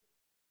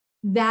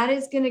 that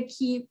is going to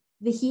keep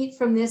the heat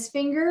from this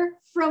finger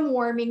from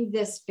warming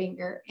this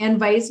finger, and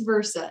vice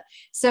versa.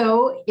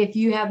 So if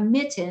you have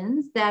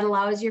mittens, that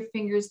allows your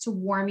fingers to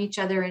warm each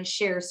other and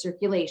share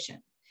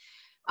circulation.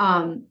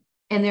 And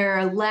there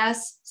are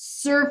less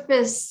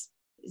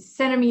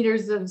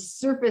centimeters of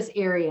surface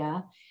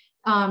area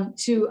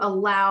to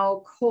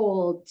allow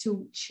cold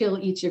to chill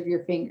each of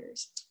your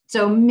fingers.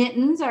 So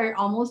mittens are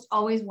almost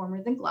always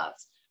warmer than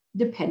gloves,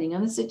 depending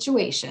on the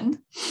situation.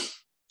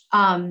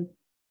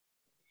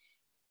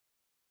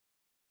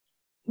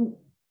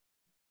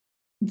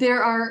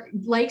 There are,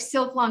 like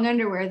silk long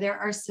underwear, there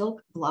are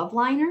silk glove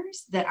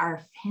liners that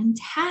are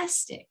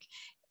fantastic.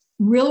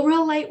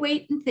 Real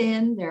lightweight and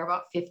thin. They're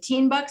about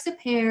 $15 a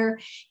pair.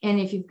 And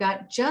if you've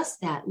got just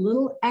that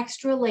little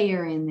extra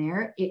layer in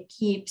there, it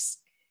keeps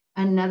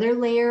another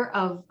layer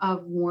of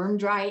warm,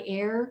 dry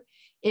air.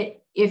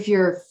 If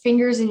your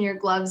fingers and your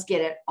gloves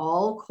get it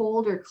all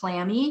cold or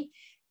clammy,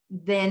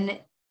 then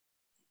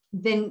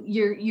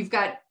you've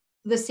got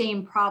the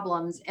same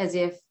problems as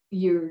if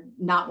you're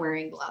not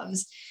wearing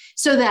gloves.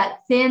 So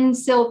that thin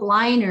silk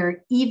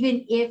liner,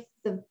 even if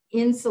the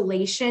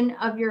insulation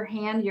of your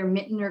hand, your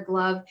mitten or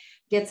glove,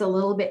 gets a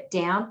little bit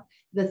damp,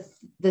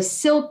 the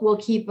silk will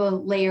keep a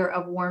layer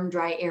of warm,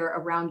 dry air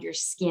around your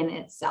skin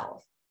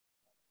itself.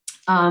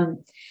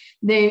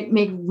 They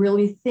make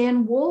really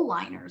thin wool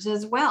liners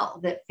as well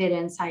that fit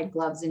inside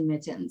gloves and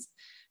mittens.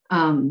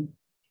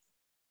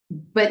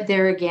 But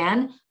there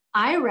again,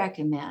 I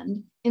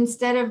recommend,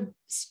 instead of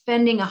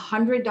spending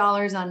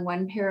 $100 on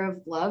one pair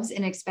of gloves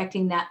and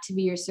expecting that to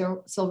be your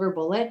silver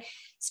bullet,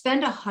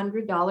 spend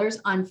 $100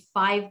 on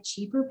 5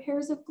 cheaper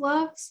pairs of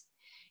gloves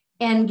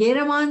and get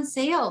them on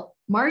sale.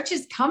 March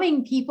is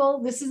coming,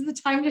 people. This is the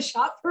time to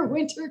shop for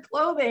winter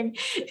clothing.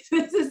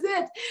 This is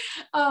it.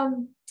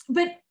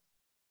 But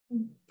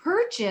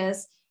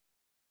purchase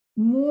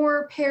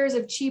more pairs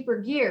of cheaper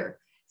gear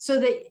so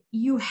that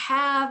you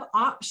have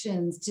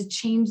options to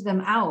change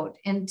them out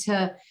and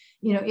to,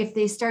 if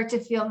they start to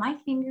feel my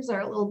fingers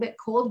are a little bit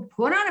cold,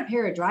 put on a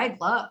pair of dry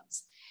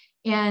gloves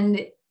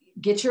and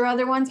get your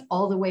other ones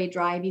all the way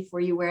dry before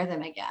you wear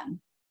them again.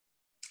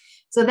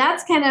 So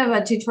that's kind of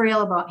a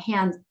tutorial about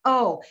hands.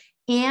 Oh,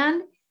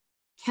 and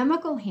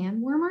chemical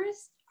hand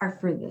warmers are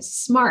for the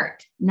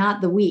smart,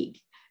 not the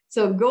weak.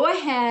 So go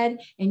ahead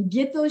and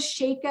get those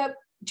shake up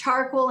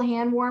charcoal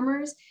hand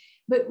warmers.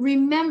 But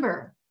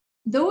remember,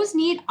 those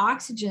need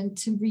oxygen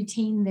to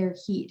retain their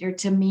heat or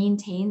to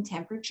maintain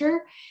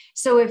temperature.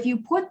 So if you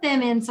put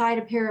them inside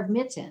a pair of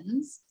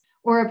mittens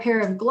or a pair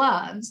of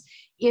gloves,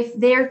 if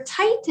they're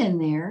tight in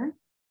there,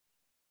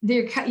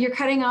 you're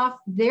cutting off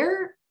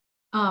their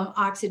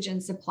oxygen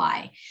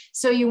supply.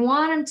 So you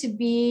want them to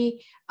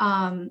be,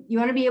 you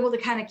want to be able to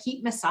kind of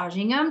keep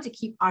massaging them to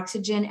keep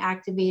oxygen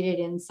activated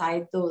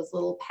inside those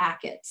little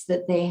packets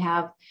that they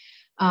have.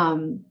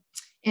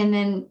 And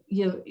then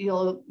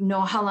you'll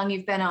know how long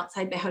you've been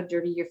outside by how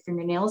dirty your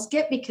fingernails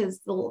get, because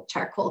the little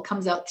charcoal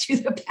comes out through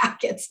the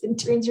packets and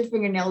turns your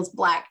fingernails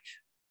black,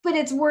 but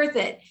it's worth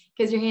it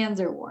because your hands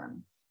are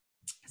warm.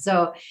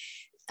 So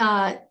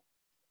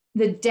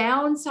the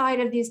downside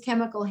of these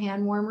chemical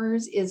hand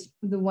warmers is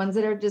the ones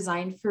that are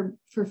designed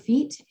for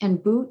feet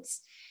and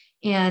boots.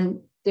 And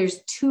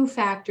there's two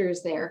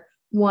factors there.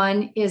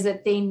 One is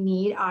that they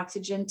need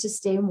oxygen to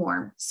stay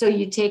warm. So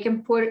you take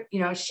them,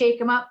 shake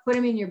them up, put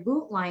them in your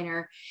boot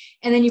liner,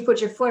 and then you put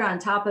your foot on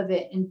top of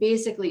it. And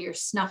basically you're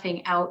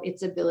snuffing out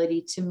its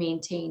ability to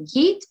maintain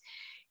heat.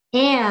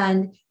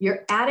 And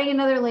you're adding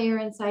another layer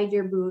inside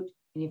your boot.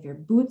 And if your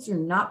boots are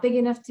not big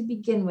enough to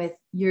begin with,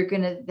 you're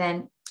going to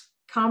then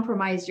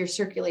compromise your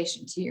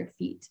circulation to your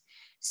feet.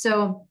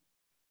 So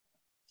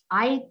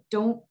I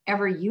don't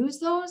ever use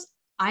those.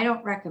 I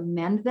don't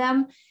recommend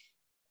them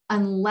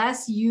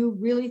unless you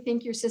really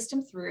think your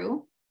system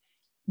through.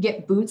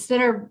 Get boots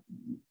that are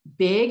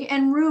big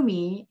and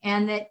roomy,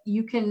 and that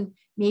you can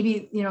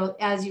maybe,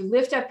 as you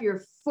lift up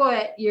your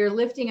foot, you're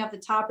lifting up the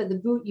top of the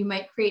boot, you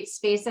might create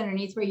space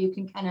underneath where you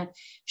can kind of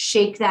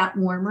shake that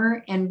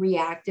warmer and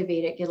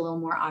reactivate it, get a little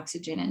more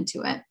oxygen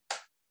into it.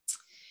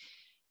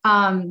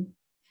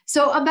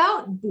 So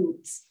about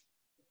boots,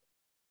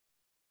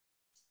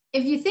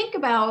 if you think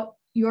about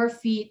your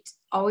feet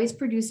always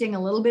producing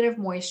a little bit of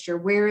moisture,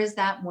 where is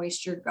that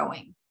moisture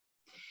going?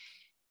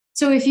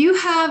 So if you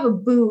have a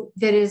boot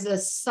that is a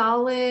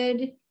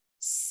solid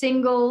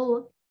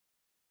single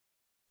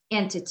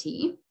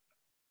entity,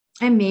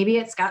 and maybe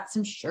it's got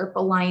some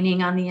Sherpa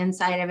lining on the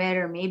inside of it,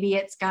 or maybe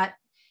it's got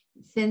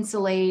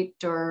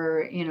Thinsulate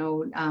or,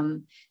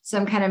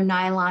 some kind of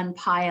nylon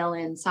pile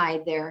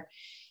inside there,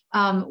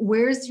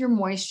 where's your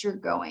moisture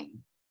going?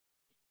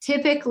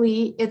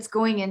 Typically, it's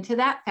going into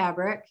that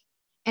fabric,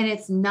 and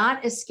it's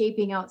not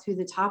escaping out through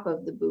the top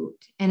of the boot,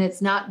 and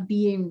it's not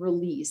being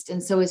released.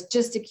 And so it's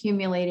just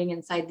accumulating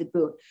inside the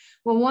boot.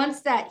 Well,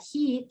 once that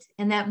heat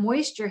and that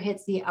moisture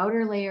hits the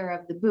outer layer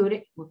of the boot,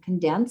 it will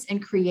condense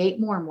and create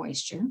more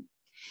moisture.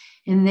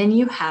 And then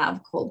you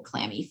have cold,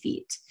 clammy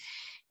feet.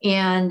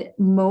 And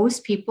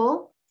most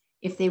people,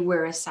 if they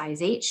wear a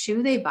size 8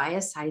 shoe, they buy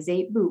a size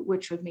 8 boot,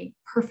 which would make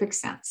perfect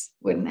sense,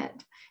 wouldn't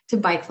it? To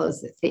buy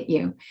clothes that fit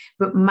you.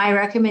 But my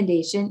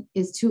recommendation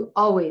is to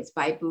always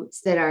buy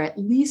boots that are at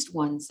least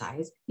one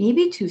size,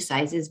 maybe 2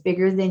 sizes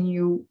bigger than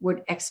you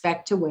would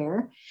expect to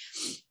wear.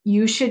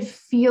 You should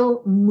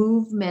feel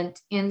movement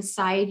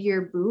inside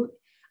your boot.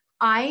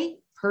 I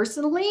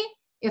personally,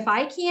 if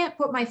I can't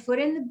put my foot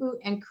in the boot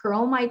and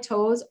curl my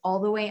toes all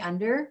the way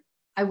under,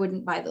 I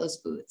wouldn't buy those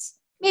boots.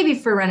 Maybe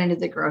for running to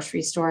the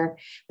grocery store,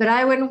 but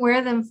I wouldn't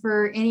wear them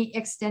for any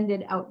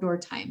extended outdoor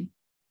time.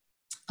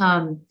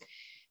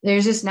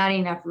 There's just not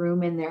enough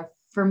room in there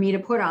for me to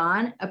put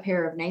on a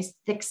pair of nice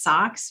thick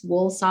socks,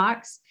 wool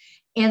socks,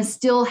 and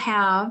still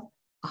have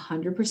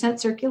 100%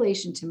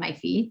 circulation to my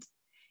feet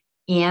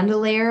and a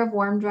layer of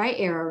warm, dry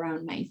air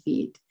around my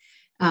feet.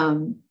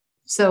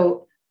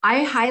 So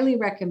I highly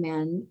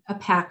recommend a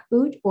pack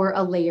boot or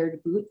a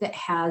layered boot that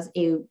has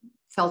a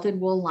felted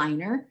wool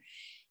liner.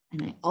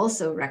 And I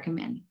also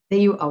recommend that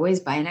you always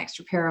buy an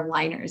extra pair of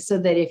liners, so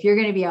that if you're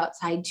going to be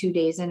outside 2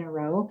 days in a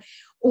row,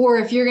 or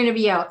if you're going to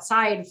be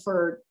outside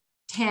for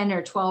 10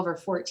 or 12 or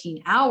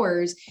 14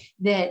 hours,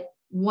 that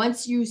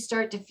once you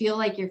start to feel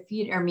like your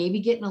feet are maybe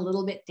getting a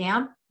little bit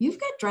damp, you've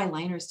got dry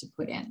liners to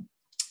put in.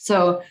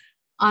 So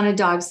on a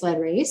dog sled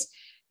race,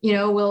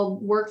 we'll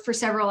work for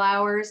several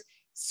hours,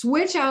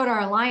 switch out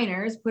our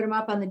liners, put them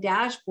up on the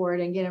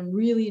dashboard and get them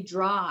really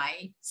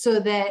dry,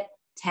 so that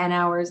 10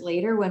 hours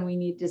later, when we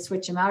need to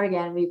switch them out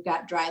again, we've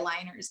got dry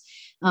liners.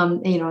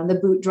 And the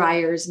boot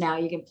dryers now,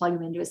 you can plug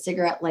them into a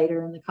cigarette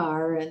lighter in the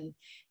car, and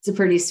it's a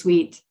pretty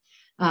sweet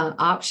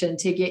option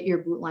to get your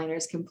boot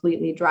liners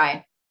completely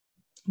dry.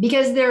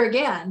 Because there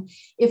again,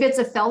 if it's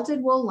a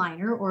felted wool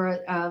liner or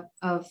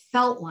a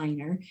felt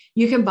liner,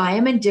 you can buy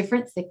them in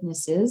different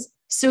thicknesses.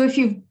 So if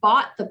you've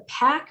bought the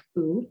pack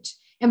boot,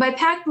 and by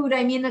pack boot,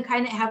 I mean the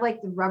kind that have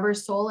like the rubber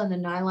sole and the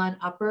nylon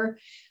upper,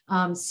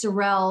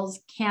 Sorels,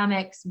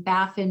 Camex,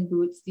 Baffin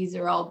boots. These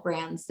are all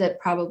brands that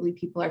probably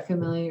people are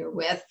familiar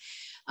with.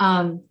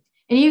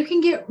 And you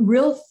can get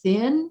real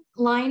thin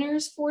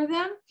liners for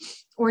them,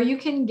 or you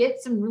can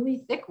get some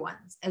really thick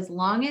ones, as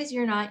long as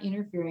you're not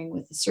interfering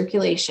with the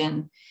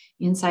circulation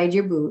inside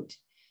your boot.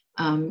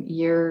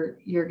 You're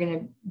going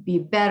to be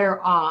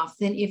better off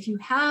than if you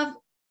have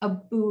a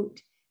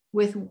boot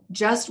with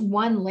just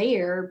one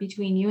layer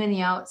between you and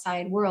the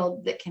outside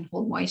world that can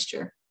hold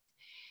moisture.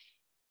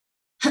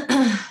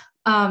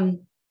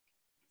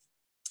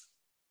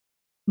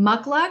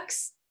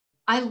 Mucklucks,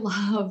 I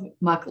love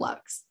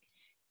mucklucks.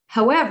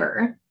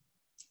 However,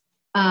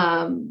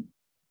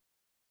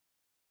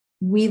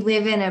 we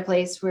live in a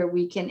place where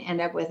we can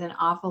end up with an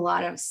awful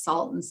lot of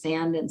salt and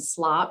sand and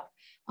slop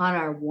on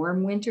our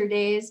warm winter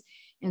days.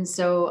 And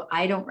so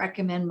I don't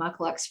recommend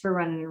mucklucks for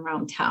running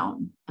around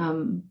town,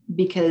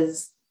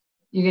 because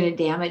you're going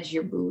to damage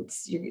your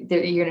boots. You're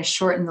going to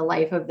shorten the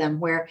life of them.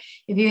 Where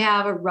if you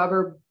have a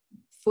rubber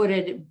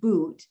footed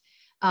boot,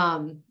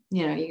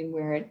 you can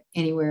wear it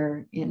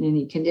anywhere in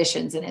any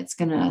conditions, and it's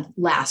going to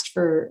last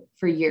for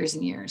years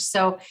and years.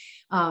 So,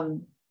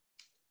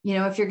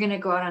 if you're going to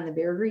go out on the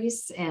bear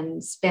grease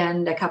and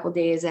spend a couple of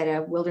days at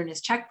a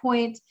wilderness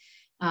checkpoint,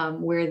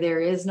 where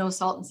there is no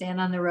salt and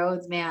sand on the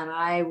roads, man,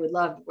 I would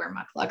love to wear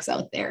mucklucks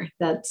out there.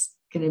 That's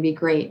going to be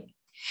great.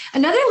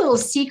 Another little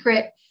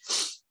secret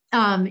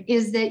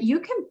is that you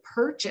can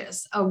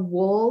purchase a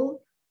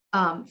wool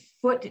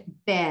foot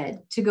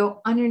bed to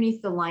go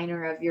underneath the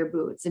liner of your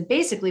boots. And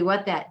basically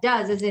what that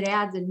does is it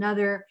adds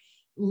another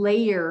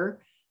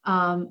layer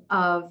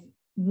of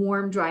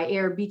warm, dry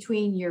air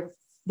between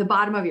the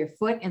bottom of your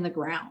foot and the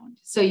ground.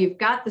 So you've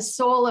got the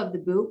sole of the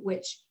boot,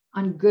 which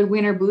on good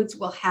winter boots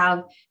will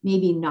have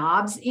maybe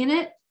knobs in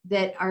it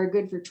that are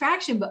good for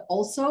traction, but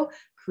also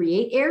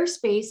create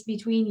airspace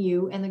between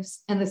you and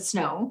the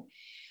snow.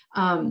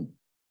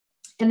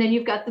 And then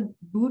you've got the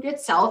boot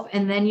itself,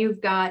 and then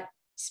you've got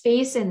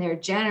space in there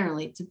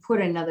generally to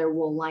put another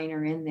wool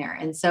liner in there.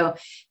 And so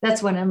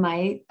that's one of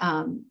my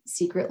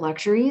secret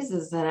luxuries,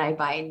 is that I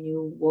buy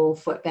new wool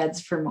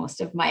footbeds for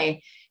most of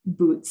my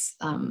boots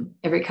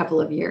every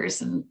couple of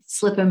years and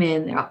slip them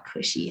in. They're all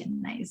cushy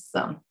and nice.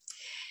 So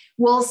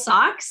wool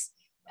socks,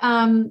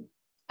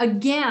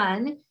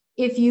 again,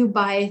 if you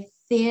buy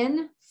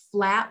thin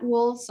flat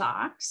wool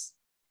socks,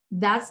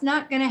 that's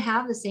not going to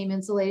have the same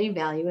insulating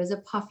value as a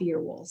puffier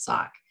wool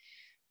sock.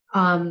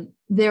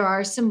 There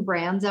are some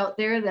brands out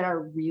there that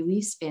are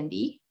really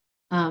spendy,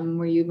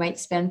 where you might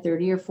spend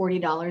 $30 or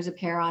 $40 a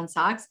pair on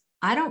socks.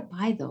 I don't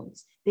buy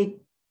those. They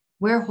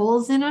wear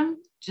holes in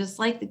them, just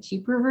like the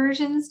cheaper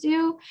versions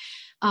do.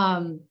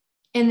 And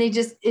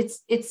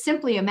it's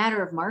simply a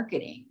matter of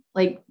marketing.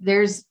 Like,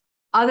 there's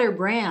other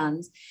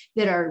brands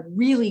that are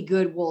really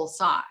good wool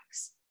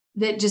socks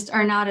that just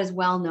are not as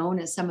well known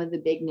as some of the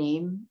big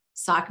name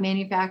sock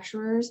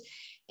manufacturers.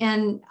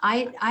 And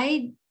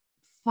I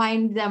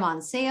find them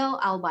on sale.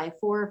 I'll buy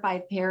 4 or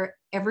 5 pair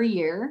every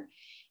year,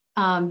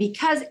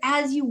 because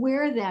as you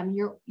wear them,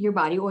 your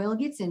body oil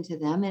gets into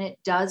them, and it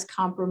does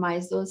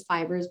compromise those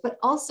fibers, but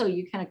also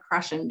you kind of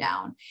crush them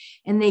down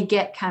and they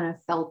get kind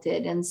of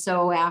felted. And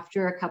so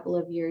after a couple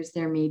of years,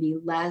 there may be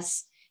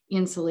less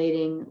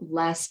insulating,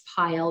 less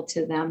pile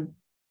to them.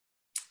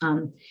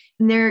 And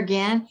there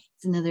again,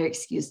 it's another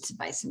excuse to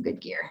buy some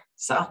good gear.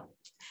 So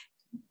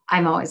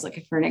I'm always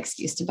looking for an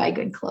excuse to buy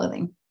good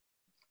clothing.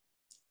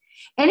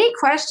 Any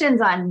questions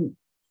on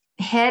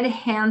head,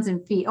 hands,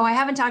 and feet? Oh, I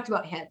haven't talked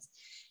about heads.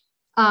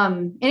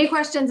 Any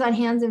questions on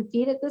hands and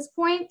feet at this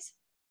point?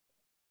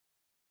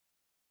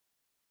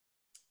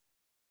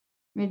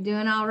 We're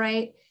doing all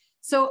right.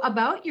 So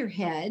about your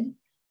head,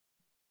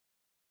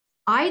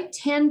 I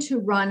tend to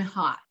run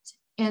hot.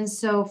 And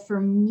so for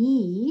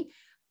me,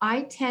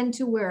 I tend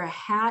to wear a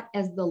hat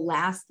as the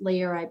last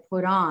layer I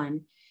put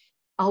on.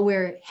 I'll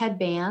wear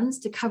headbands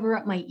to cover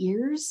up my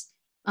ears,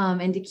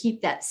 and to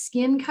keep that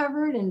skin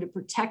covered and to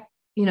protect,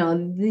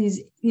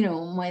 these,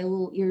 my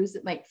little ears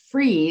that might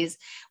freeze,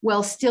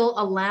 while still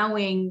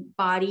allowing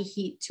body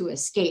heat to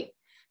escape,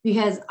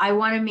 because I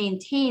want to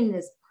maintain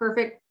this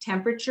perfect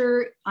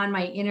temperature on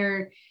my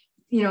inner,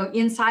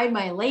 inside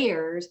my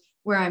layers,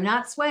 where I'm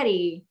not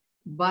sweaty,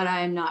 but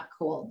I'm not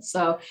cold.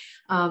 So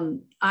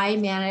I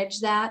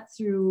manage that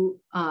through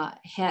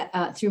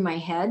my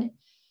head.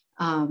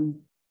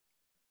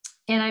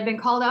 And I've been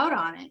called out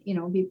on it.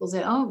 People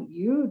say, "Oh,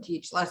 you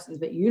teach lessons,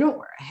 but you don't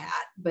wear a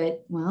hat."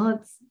 But well,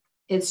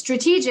 it's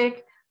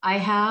strategic. I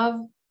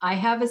have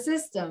a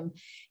system,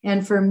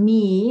 and for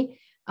me,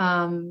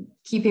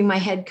 keeping my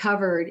head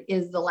covered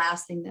is the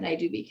last thing that I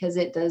do, because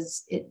it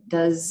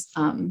does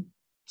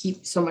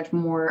keep so much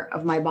more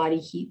of my body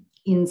heat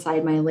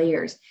inside my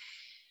layers.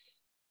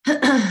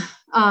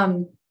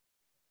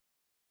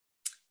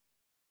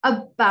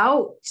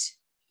 About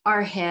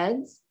our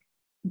heads,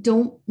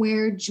 Don't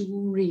wear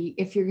jewelry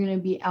if you're going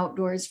to be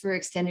outdoors for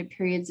extended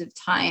periods of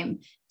time.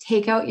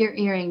 Take out your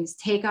earrings,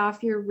 take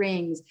off your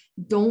rings.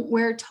 Don't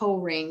wear toe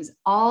rings.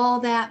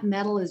 All that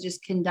metal is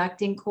just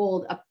conducting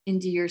cold up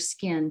into your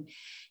skin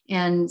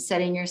and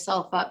setting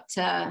yourself up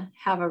to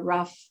have a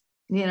rough,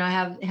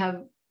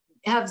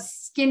 have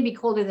skin be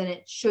colder than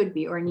it should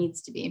be or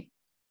needs to be.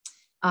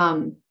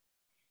 On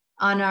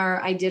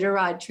our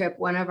Iditarod trip,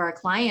 one of our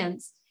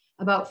clients,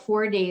 about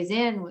 4 days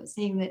in, was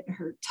saying that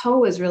her toe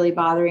was really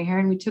bothering her,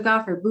 and we took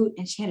off her boot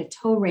and she had a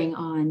toe ring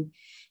on,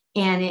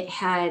 and it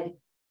had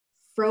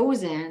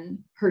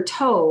frozen her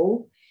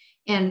toe,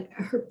 and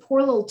her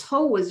poor little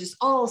toe was just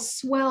all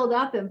swelled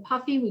up and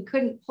puffy. We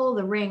couldn't pull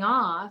the ring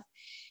off,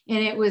 and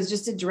it was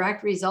just a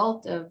direct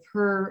result of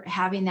her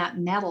having that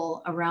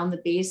metal around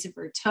the base of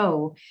her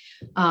toe.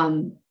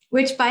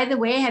 Which, by the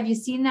way, have you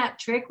seen that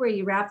trick where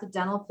you wrap the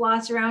dental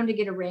floss around to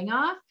get a ring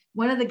off?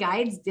 One of the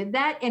guides did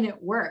that and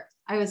it worked.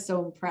 I was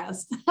so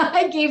impressed.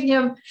 I gave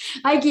him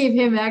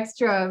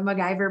extra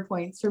MacGyver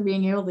points for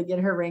being able to get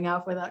her ring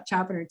off without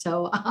chopping her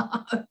toe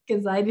off,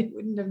 because I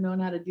wouldn't have known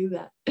how to do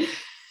that.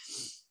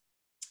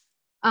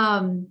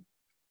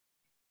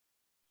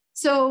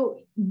 So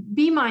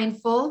be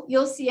mindful.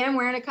 You'll see I'm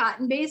wearing a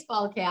cotton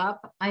baseball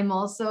cap. I'm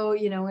also,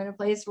 in a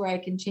place where I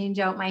can change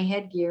out my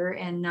headgear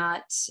and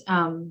not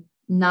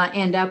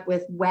end up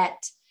with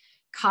wet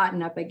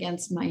cotton up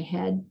against my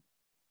head.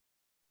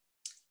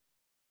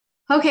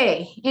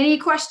 Okay, any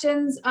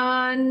questions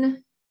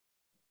on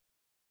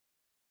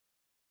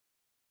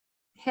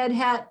head,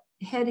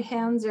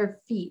 hands, or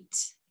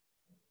feet?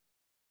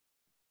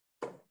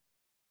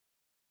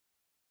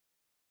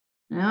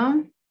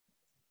 No?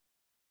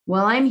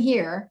 Well, I'm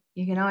here.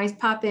 You can always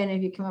pop in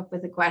if you come up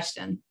with a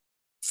question.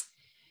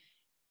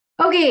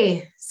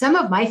 Okay, some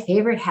of my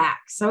favorite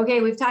hacks.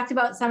 Okay, we've talked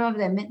about some of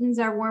the mittens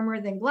are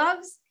warmer than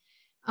gloves.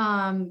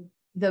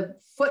 The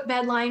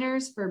footbed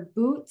liners for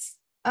boots.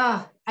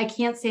 I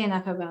can't say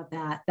enough about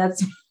that.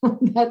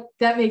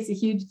 That makes a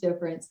huge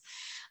difference.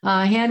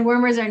 Hand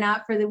warmers are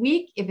not for the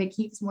weak. If it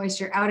keeps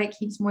moisture out, it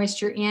keeps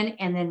moisture in.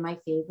 And then my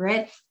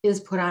favorite is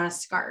put on a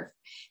scarf.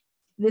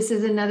 This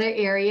is another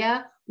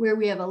area where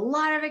we have a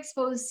lot of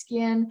exposed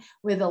skin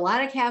with a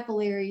lot of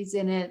capillaries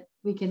in it.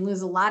 We can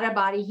lose a lot of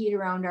body heat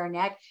around our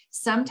neck.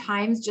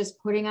 Sometimes just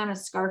putting on a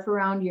scarf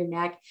around your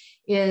neck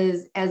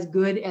is as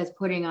good as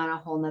putting on a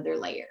whole nother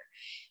layer.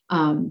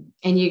 And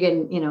you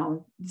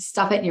can,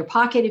 stuff it in your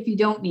pocket if you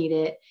don't need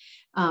it.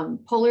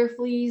 Polar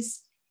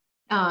fleece,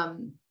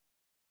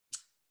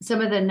 some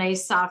of the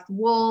nice soft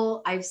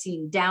wool. I've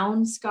seen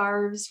down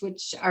scarves,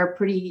 which are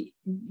pretty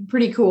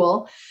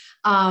cool.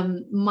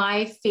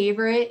 My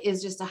favorite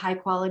is just a high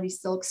quality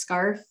silk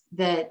scarf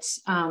that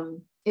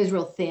is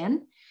real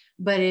thin,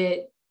 but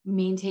it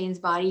maintains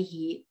body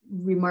heat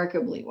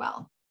remarkably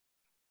well.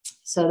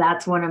 So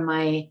that's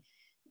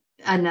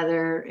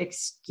another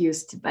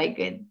excuse to buy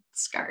good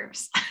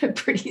scarves,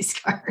 pretty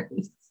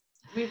scarves.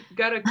 We've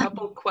got a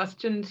couple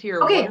questions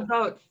here. Okay. What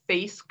about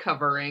face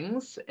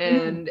coverings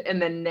and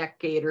then neck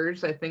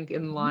gaiters, I think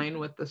in line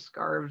with the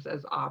scarves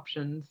as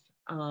options.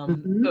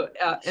 And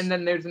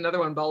then there's another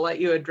one, but I'll let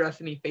you address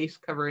any face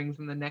coverings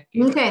and the neck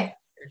gaiters. Okay.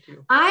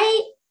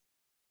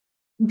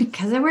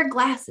 Because I wear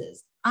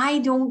glasses, I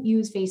don't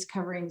use face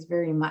coverings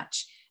very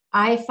much.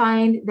 I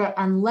find that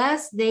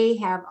unless they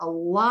have a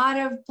lot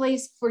of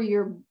place for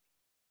your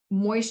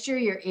moisture,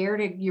 your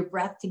air, your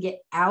breath to get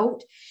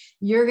out,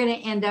 you're going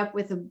to end up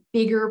with a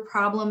bigger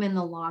problem in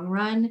the long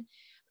run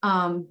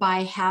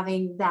by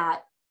having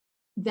that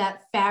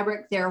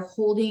fabric there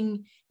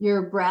holding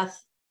your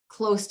breath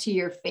close to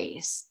your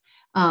face,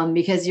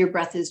 because your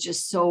breath is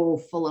just so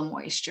full of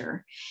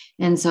moisture.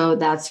 And so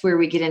that's where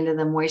we get into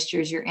the moisture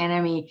is your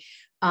enemy.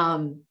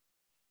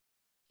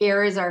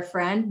 Air is our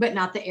friend, but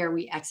not the air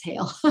we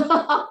exhale.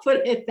 I'll put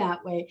it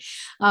that way.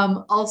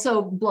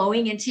 Also,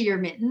 blowing into your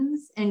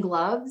mittens and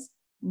gloves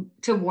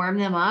to warm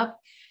them up,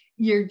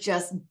 you're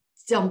just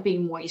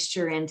dumping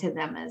moisture into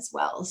them as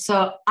well.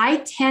 So I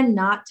tend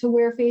not to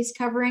wear face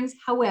coverings.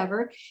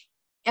 However,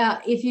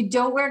 if you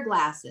don't wear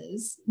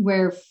glasses,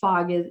 where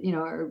fog is,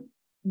 or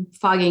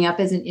fogging up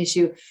is an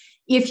issue,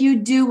 if you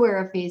do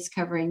wear a face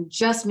covering,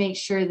 just make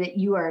sure that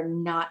you are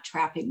not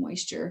trapping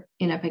moisture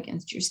in up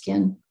against your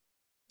skin.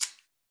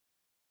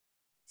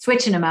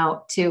 Switching them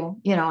out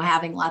too,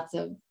 having lots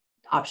of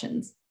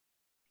options.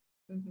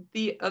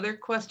 The other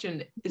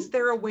question, is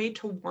there a way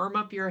to warm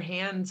up your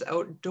hands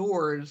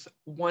outdoors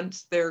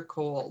once they're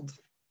cold?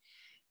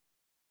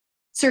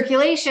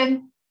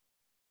 Circulation.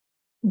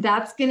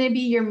 That's going to be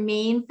your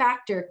main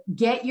factor.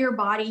 Get your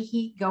body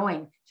heat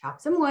going.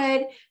 Chop some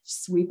wood,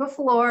 sweep a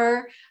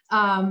floor.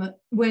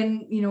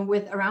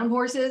 With around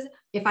horses,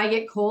 if I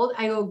get cold,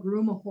 I go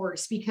groom a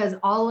horse, because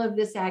all of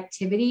this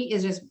activity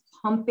is just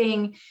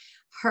pumping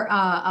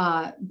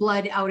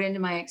blood out into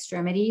my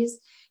extremities.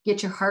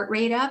 Get your heart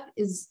rate up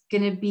is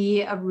going to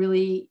be a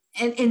really,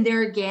 and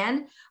there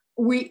again,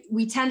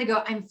 we tend to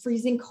go, I'm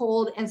freezing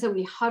cold. And so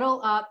we huddle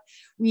up,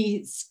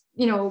 we,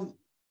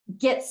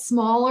 get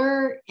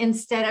smaller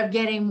instead of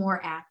getting more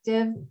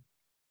active.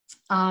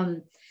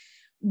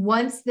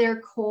 once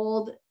they're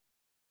cold,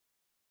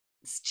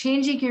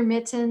 changing your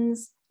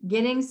mittens,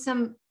 getting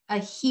a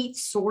heat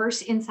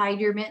source inside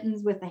your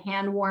mittens with a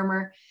hand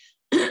warmer.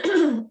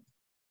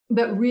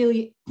 But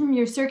really,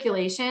 your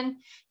circulation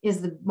is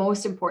the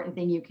most important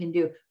thing you can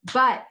do.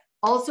 But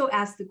also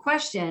ask the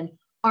question,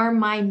 are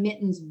my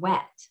mittens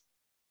wet?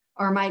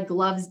 Are my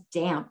gloves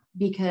damp?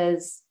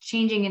 Because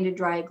changing into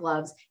dry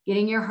gloves,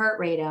 getting your heart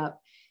rate up,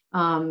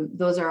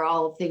 those are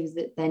all things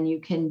that then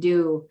you can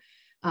do.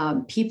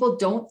 People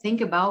don't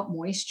think about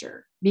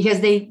moisture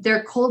because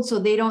they're cold, so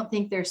they don't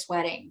think they're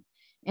sweating.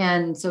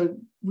 And so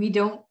we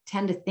don't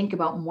tend to think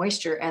about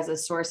moisture as a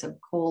source of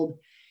cold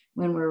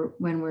when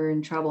we're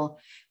in trouble.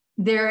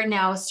 There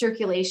now,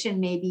 circulation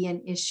may be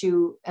an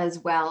issue as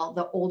well.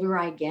 The older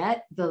I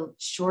get, the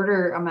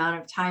shorter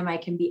amount of time I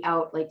can be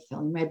out, like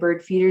filling my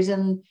bird feeders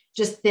in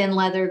just thin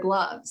leather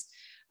gloves.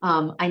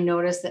 I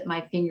notice that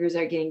my fingers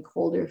are getting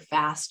colder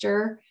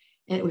faster,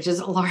 which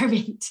is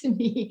alarming to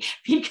me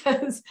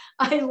because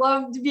I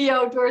love to be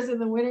outdoors in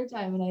the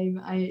wintertime. And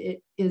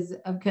it is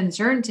of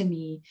concern to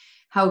me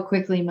how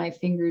quickly my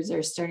fingers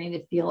are starting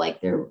to feel like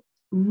they're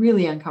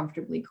really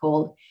uncomfortably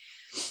cold.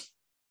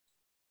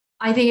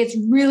 I think it's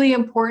really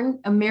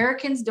important.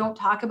 Americans don't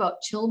talk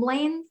about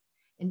chilblains,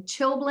 and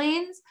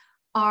chilblains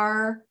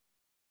are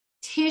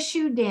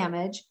tissue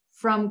damage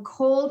from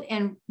cold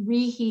and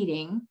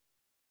reheating.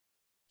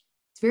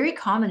 It's very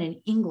common in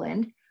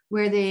England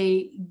where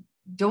they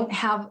don't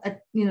have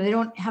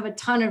a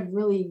ton of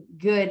really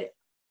good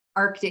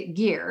Arctic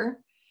gear.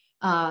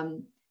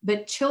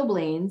 But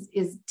chilblains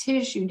is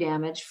tissue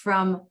damage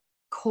from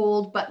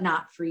cold but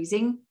not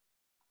freezing.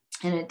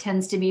 And it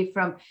tends to be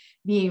from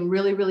being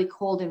really, really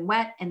cold and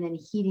wet and then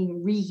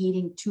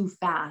reheating too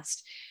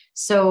fast.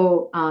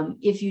 So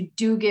if you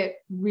do get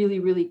really,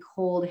 really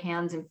cold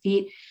hands and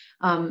feet,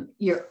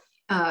 your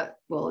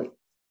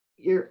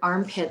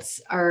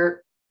armpits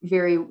are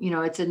very,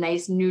 it's a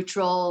nice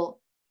neutral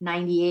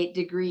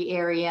 98-degree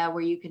area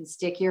where you can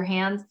stick your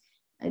hands.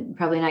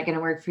 Probably not going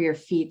to work for your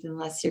feet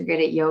unless you're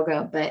good at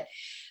yoga, but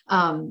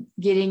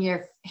getting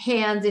your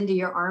hands into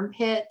your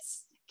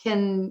armpits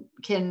can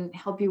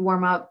help you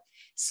warm up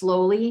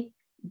slowly,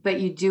 but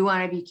you do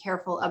want to be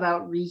careful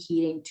about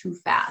reheating too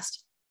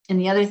fast. And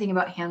the other thing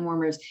about hand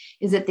warmers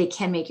is that they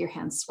can make your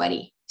hands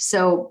sweaty.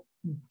 So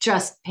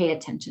just pay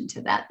attention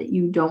to that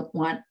you don't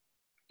want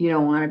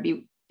to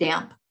be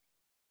damp.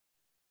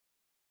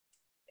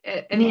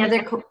 Any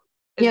other?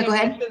 Yeah, go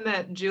ahead. Mentioned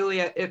that,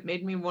 Julia, it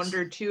made me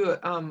wonder too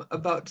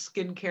about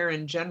skincare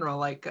in general,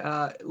 like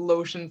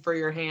lotion for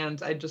your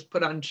hands. I just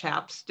put on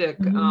chapstick.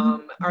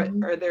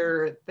 Are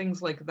there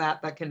things like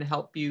that can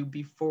help you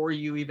before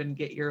you even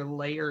get your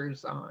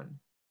layers on?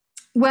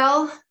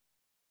 Well,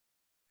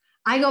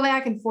 I go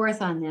back and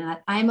forth on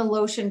that. I'm a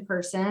lotion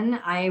person.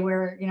 I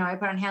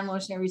put on hand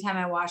lotion every time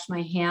I wash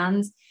my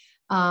hands.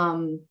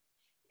 And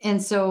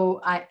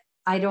so I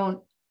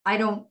don't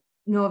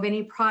know of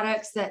any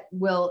products that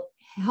will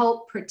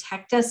help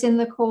protect us in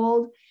the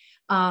cold.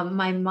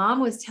 My mom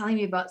was telling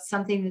me about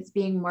something that's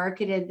being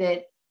marketed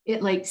that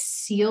it like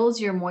seals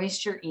your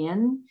moisture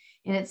in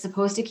and it's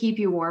supposed to keep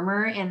you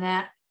warmer. And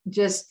that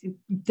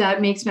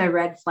makes my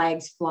red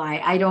flags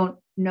fly. I don't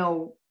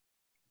know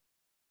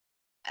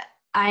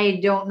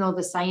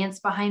the science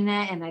behind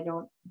that, and I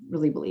don't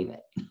really believe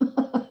it.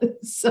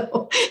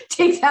 So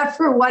take that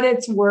for what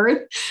it's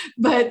worth.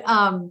 But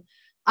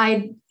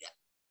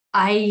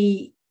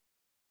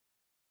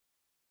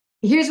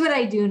here's what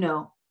I do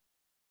know.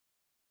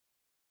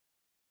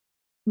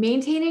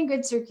 Maintaining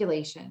good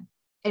circulation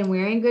and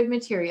wearing good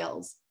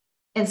materials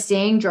and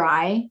staying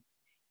dry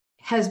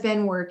has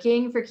been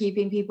working for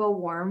keeping people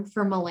warm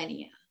for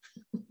millennia.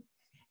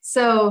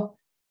 So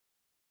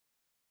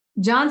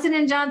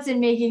Johnson & Johnson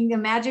making the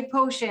magic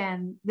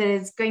potion that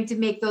is going to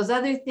make those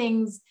other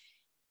things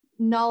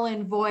null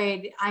and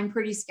void, I'm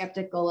pretty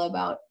skeptical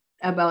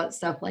about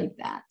stuff like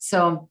that.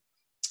 So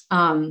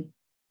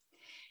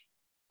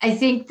I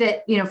think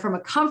that, from a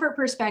comfort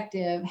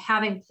perspective,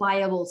 having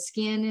pliable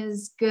skin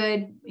is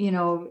good,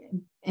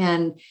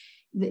 and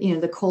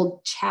the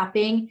cold chapped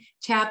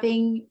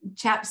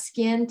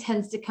skin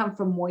tends to come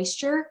from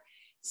moisture.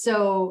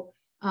 So,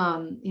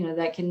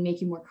 that can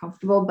make you more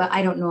comfortable, but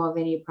I don't know of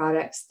any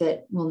products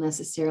that will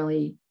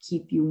necessarily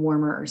keep you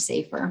warmer or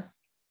safer.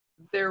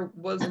 There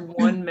was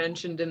one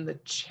mentioned in the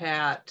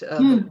chat,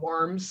 the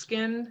warm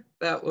skin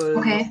that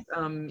was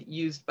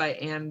used by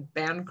Anne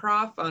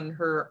Bancroft on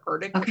her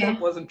Arctic trip.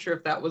 Wasn't sure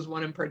if that was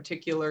one in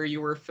particular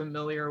you were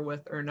familiar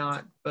with or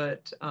not,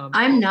 but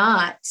I'm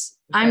not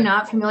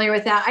familiar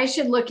with that. I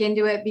should look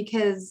into it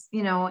because,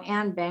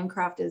 Anne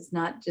Bancroft is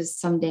not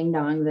just some ding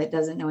dong that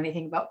doesn't know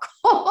anything about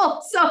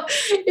cold. So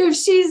if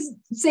she's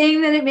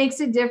saying that it makes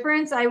a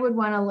difference, I would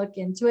want to look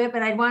into it,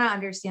 but I'd want to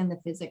understand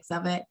the physics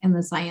of it and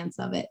the science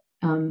of it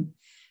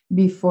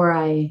before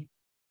I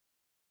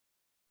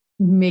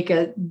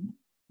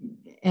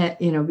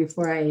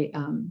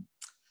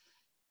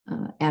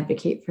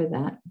advocate for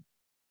that.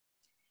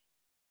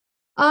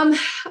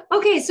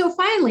 Okay, so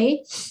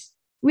finally,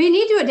 we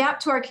need to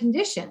adapt to our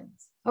conditions.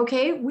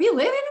 Okay, we live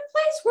in a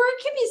place where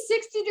it can be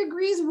 60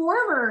 degrees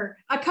warmer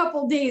a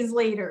couple days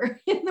later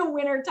in the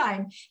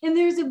wintertime. And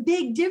there's a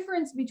big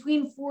difference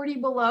between 40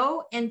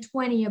 below and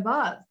 20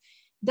 above.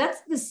 That's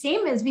the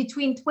same as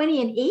between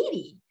 20 and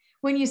 80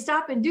 when you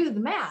stop and do the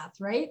math,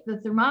 right? The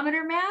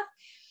thermometer math.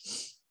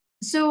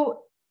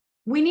 So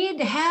we need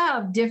to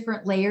have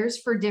different layers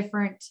for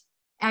different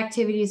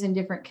activities and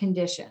different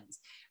conditions.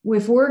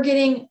 If we're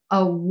getting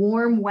a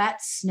warm,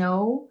 wet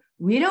snow,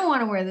 we don't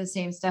want to wear the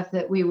same stuff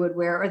that we would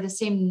wear or the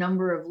same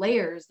number of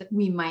layers that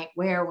we might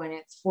wear when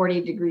it's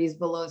 40 degrees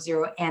below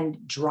zero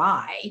and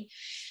dry.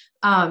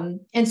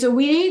 And so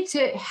we need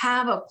to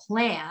have a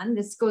plan.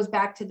 This goes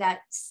back to that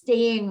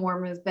staying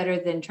warm is better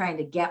than trying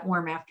to get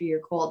warm after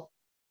you're cold.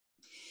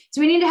 So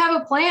we need to have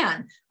a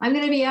plan. I'm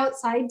going to be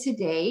outside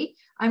today.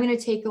 I'm going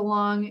to take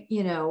along,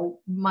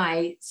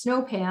 my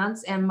snow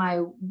pants and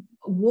my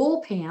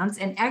wool pants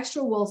and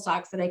extra wool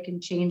socks that I can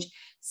change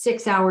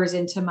 6 hours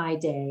into my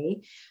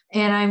day.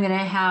 And I'm going to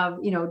have,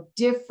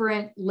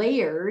 different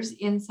layers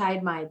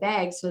inside my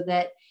bag so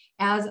that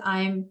as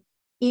I'm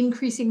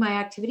increasing my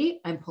activity,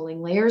 I'm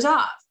pulling layers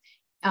off.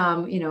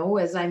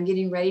 As I'm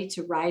getting ready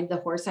to ride the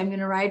horse, I'm going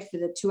to ride for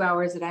the 2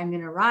 hours that I'm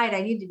going to ride.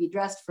 I need to be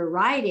dressed for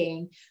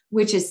riding,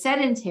 which is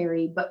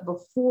sedentary. But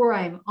before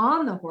I'm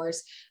on the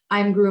horse,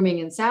 I'm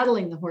grooming and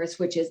saddling the horse,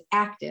 which is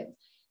active.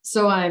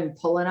 So I'm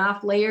pulling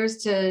off layers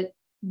to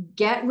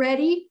get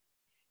ready.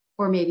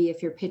 Or maybe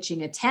if you're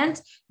pitching a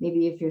tent,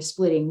 maybe if you're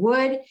splitting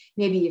wood,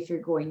 maybe if you're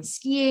going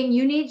skiing,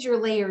 you need your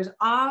layers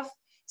off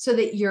so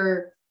that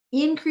your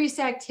increased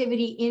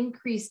activity,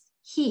 increased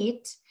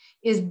heat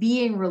is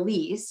being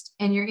released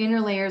and your inner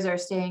layers are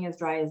staying as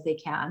dry as they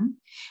can.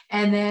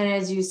 And then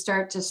as you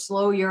start to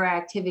slow your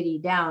activity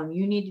down,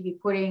 you need to be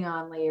putting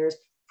on layers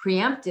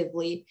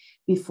preemptively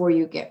before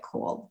you get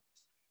cold.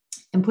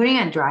 And putting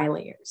on dry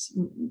layers.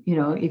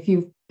 If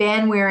you've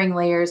been wearing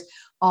layers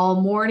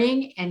all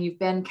morning and you've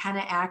been kind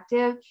of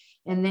active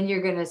and then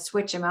you're going to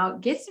switch them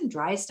out, get some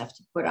dry stuff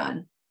to put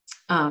on.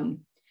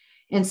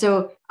 And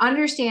so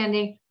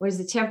understanding what is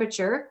the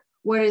temperature,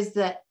 what is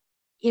the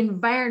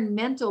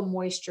environmental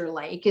moisture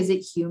like? Is it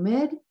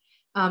humid?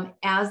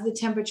 As the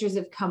temperatures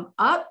have come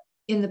up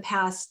in the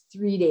past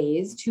 2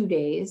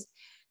 days,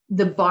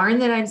 the barn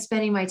that I'm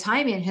spending my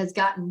time in has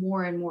gotten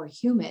more and more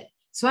humid.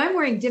 So I'm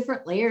wearing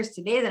different layers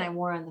today than I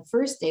wore on the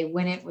first day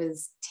when it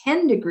was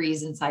 10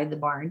 degrees inside the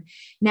barn.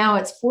 Now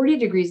it's 40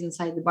 degrees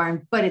inside the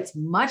barn, but it's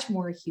much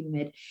more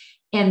humid.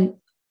 And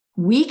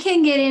we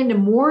can get into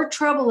more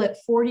trouble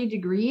at 40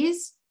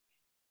 degrees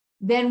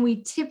than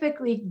we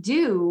typically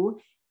do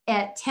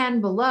at 10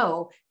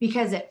 below,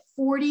 because at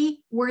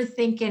 40, we're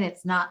thinking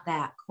it's not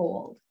that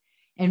cold.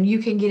 And you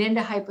can get into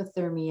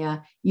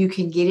hypothermia. You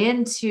can get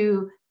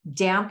into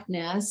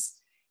dampness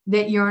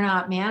that you're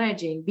not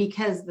managing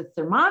because the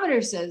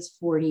thermometer says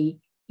 40,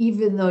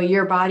 even though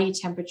your body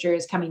temperature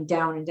is coming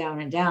down and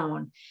down and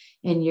down,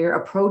 and you're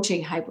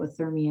approaching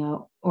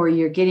hypothermia, or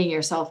you're getting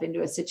yourself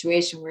into a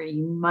situation where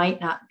you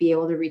might not be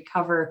able to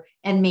recover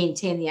and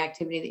maintain the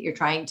activity that you're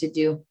trying to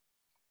do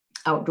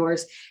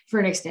outdoors for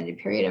an extended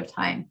period of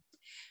time.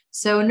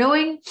 So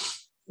knowing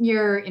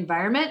your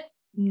environment,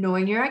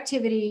 knowing your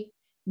activity,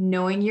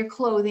 knowing your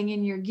clothing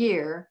and your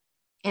gear,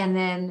 and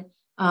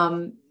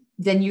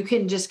then you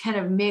can just kind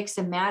of mix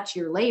and match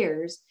your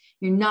layers.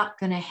 You're not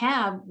going to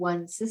have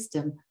one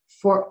system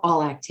for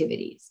all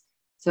activities.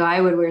 So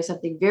I would wear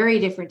something very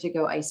different to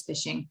go ice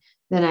fishing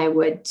than I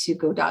would to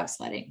go dog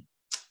sledding.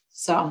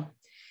 So,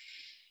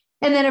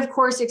 and then of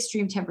course,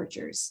 extreme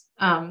temperatures.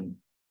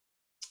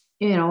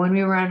 When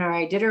we were on our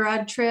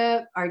Iditarod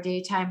trip, our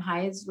daytime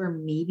highs were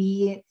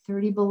maybe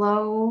 30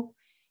 below.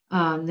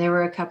 There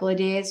were a couple of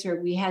days where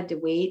we had to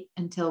wait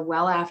until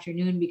well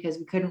afternoon because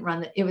we couldn't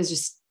run. It was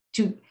just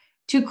too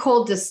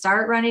cold to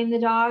start running the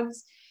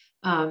dogs.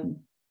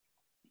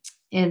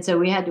 And so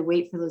we had to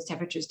wait for those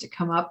temperatures to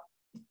come up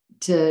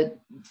to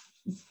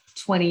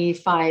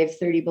 25,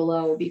 30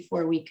 below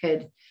before we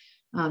could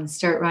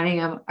start running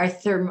them. Our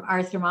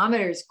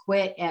thermometers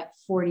quit at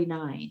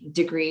 49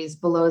 degrees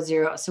below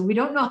zero. So we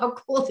don't know how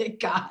cold it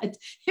got.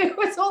 It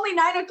was only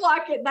 9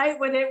 o'clock at night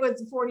when it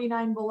was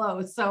 49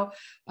 below. So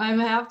I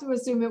have to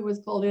assume it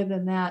was colder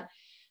than that.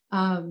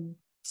 And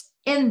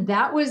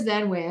that was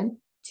then when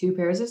 2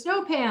 pairs of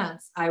snow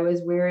pants. I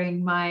was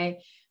wearing my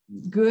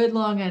good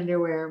long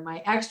underwear,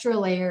 my extra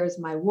layers,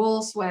 my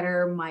wool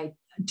sweater, my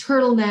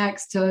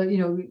turtlenecks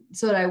to,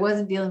 so that I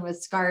wasn't dealing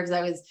with scarves.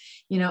 I was,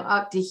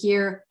 up to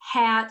here,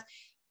 hat,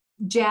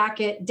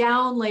 jacket,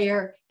 down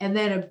layer, and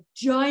then a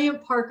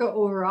giant parka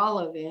over all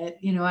of it.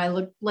 I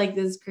looked like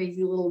this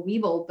crazy little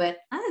weeble, but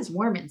I was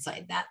warm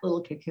inside that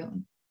little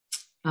cocoon.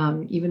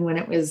 Even when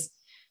it was,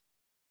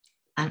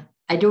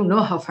 I don't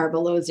know how far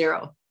below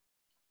zero.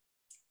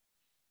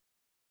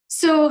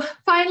 So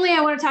finally,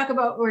 I want to talk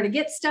about where to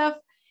get stuff.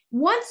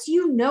 Once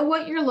you know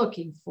what you're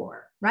looking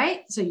for,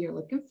 right? So you're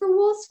looking for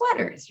wool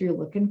sweaters. You're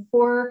looking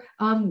for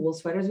wool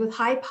sweaters with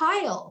high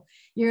pile.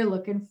 You're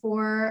looking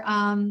for,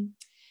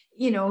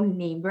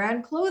 name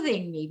brand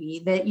clothing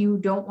maybe that you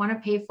don't want to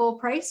pay full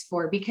price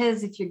for,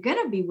 because if you're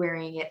going to be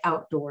wearing it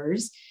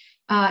outdoors,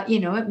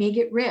 it may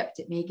get ripped,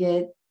 it may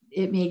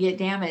get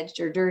damaged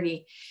or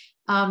dirty.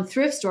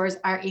 Thrift stores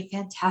are a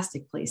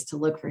fantastic place to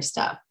look for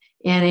stuff.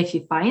 And if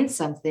you find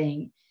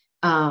something,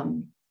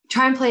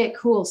 try and play it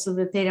cool so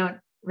that they don't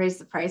raise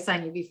the price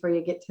on you before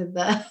you get to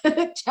the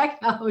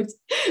checkout.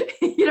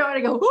 You don't want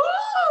to go,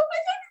 oh, I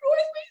got a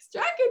North Face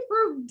jacket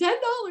for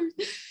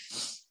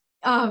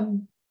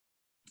 $10.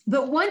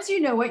 But once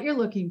you know what you're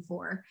looking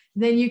for,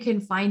 then you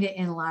can find it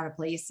in a lot of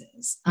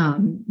places.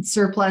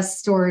 Surplus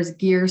stores,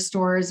 gear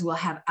stores will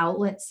have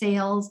outlet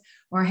sales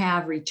or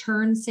have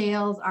return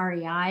sales.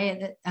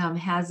 REI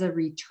has a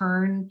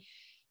return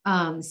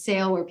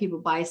sale where people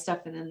buy stuff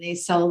and then they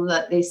sell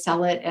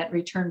it at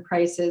return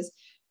prices.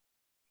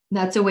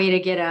 That's a way to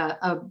get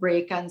a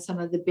break on some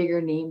of the bigger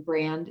name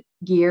brand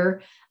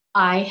gear.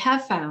 I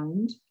have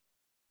found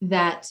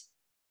that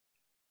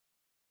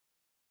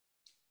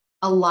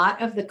a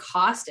lot of the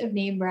cost of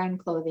name brand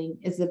clothing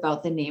is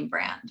about the name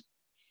brand.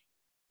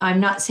 I'm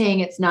not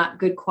saying it's not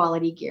good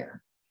quality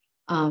gear,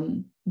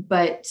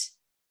 but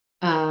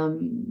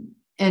Patagonia,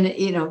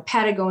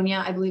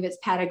 I believe it's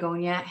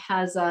Patagonia,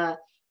 has a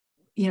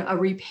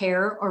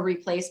repair or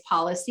replace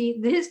policy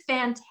that is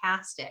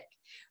fantastic,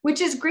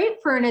 which is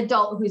great for an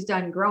adult who's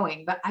done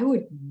growing. But I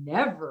would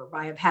never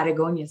buy a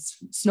Patagonia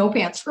snow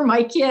pants for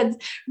my kids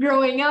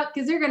growing up,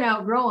 because they're going to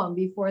outgrow them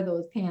before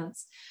those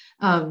pants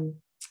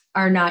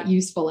are not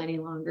useful any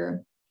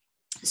longer.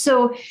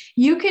 So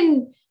you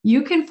can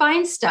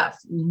find stuff,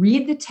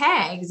 read the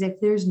tags. If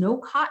there's no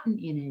cotton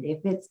in it,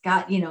 if it's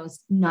got,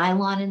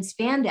 nylon and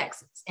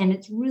spandex and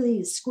it's really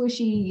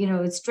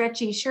squishy,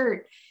 stretchy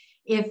shirt.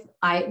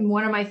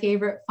 One of my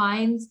favorite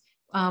finds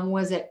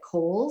was at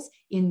Kohl's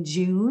in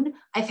June.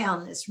 I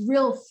found this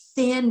real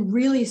thin,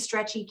 really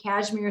stretchy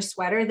cashmere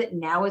sweater that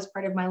now is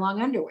part of my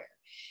long underwear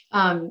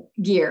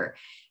gear.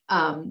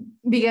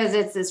 Because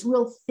it's this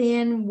real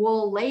thin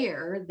wool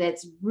layer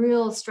that's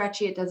real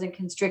stretchy. It doesn't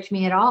constrict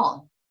me at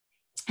all.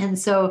 And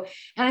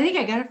I think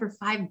I got it for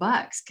 $5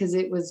 because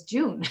it was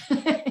June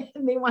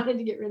and they wanted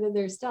to get rid of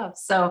their stuff.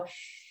 So,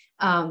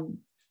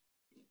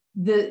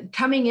 the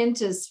coming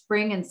into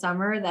spring and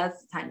summer,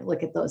 that's the time to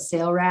look at those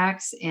sale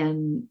racks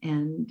and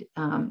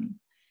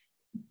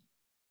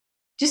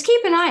just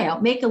keep an eye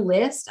out, make a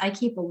list. I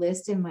keep a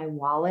list in my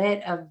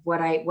wallet of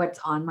what's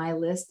on my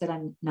list that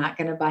I'm not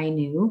going to buy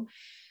new.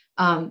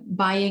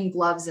 Buying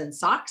gloves and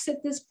socks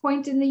at this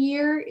point in the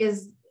year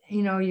is,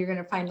 you're going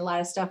to find a lot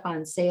of stuff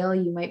on sale.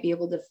 You might be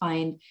able to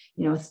find,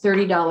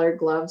 $30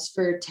 gloves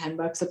for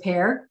 $10 a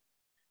pair.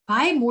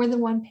 Buy more than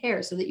one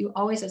pair so that you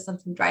always have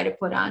something dry to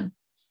put on.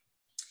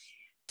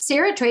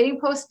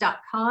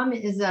 SarahTradingPost.com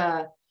is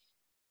a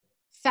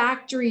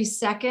factory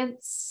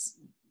seconds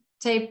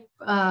type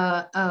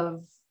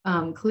of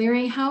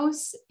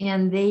clearinghouse,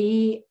 and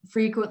they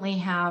frequently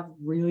have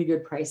really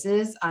good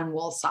prices on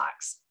wool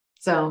socks.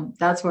 So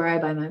that's where I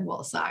buy my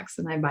wool socks,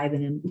 and I buy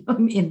them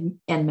in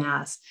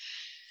mass.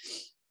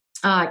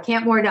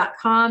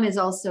 Campmore.com is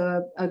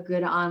also a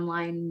good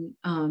online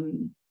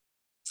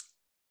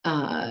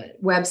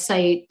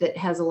website that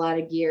has a lot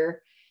of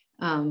gear.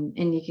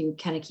 And you can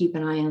kind of keep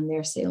an eye on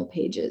their sale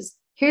pages.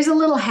 Here's a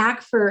little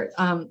hack for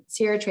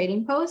Sierra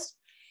Trading Post.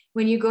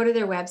 When you go to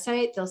their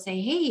website, they'll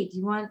say, hey, do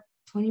you want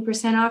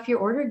 20% off your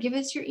order? Give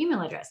us your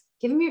email address.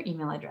 Give them your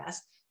email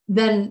address.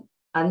 Then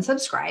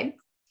unsubscribe.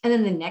 And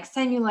then the next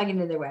time you log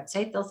into their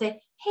website, they'll say,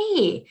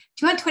 hey,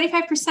 do you want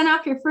 25%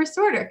 off your first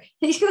order?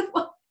 And you go,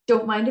 well,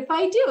 don't mind if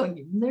I do. And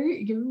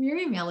give them your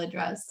email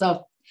address.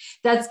 So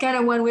that's kind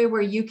of one way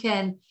where you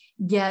can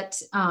get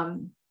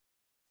some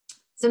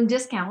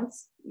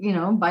discounts,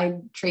 by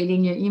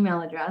trading your email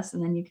address,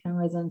 and then you can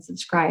always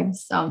unsubscribe.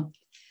 So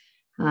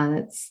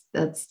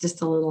that's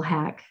just a little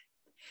hack.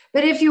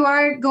 But if you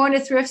are going to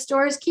thrift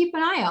stores, keep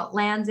an eye out.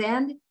 Land's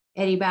End,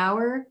 Eddie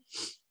Bauer,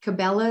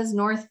 Cabela's,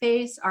 North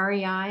Face,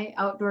 REI,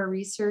 Outdoor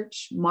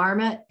Research,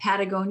 Marmot,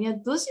 Patagonia.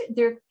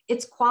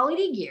 It's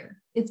quality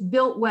gear. It's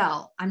built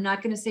well. I'm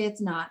not going to say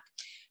it's not.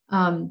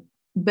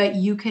 But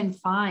you can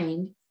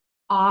find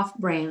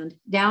off-brand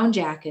down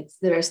jackets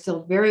that are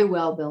still very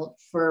well built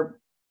for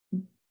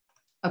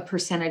a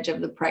percentage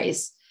of the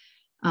price.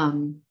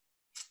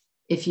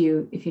 If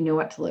you know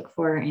what to look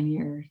for and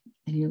you're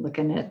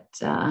looking at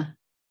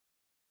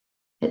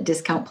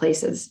discount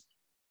places.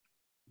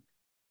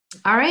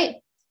 All right.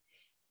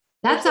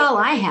 That's all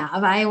I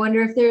have. I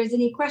wonder if there's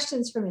any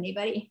questions from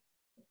anybody.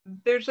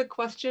 There's a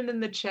question in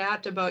the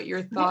chat about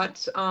your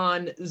thoughts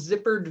on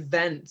zippered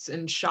vents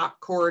and shock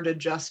cord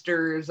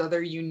adjusters,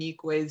 other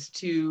unique ways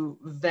to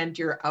vent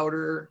your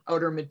outer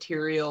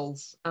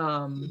materials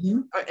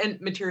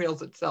and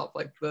materials itself,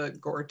 like the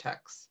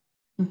Gore-Tex.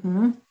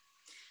 So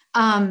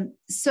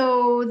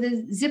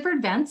the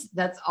zippered vents,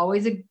 that's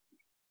always a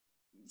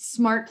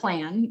smart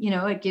plan.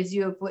 It gives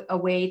you a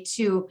way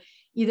to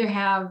either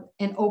have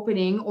an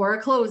opening or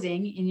a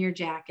closing in your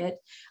jacket.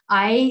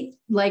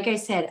 Like I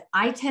said,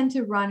 I tend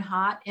to run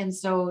hot. And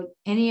so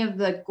any of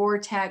the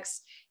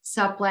Gore-Tex,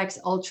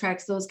 Supplex,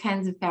 Ultrex, those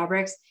kinds of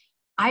fabrics,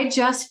 I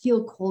just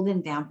feel cold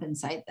and damp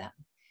inside them,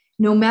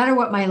 no matter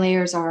what my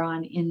layers are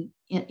on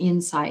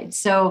inside.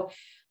 So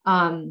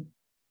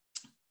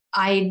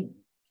I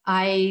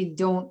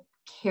don't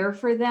care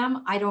for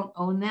them. I don't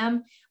own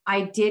them.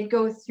 I did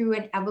go through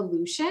an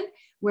evolution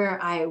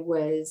where I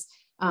was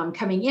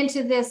coming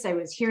into this. I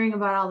was hearing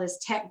about all this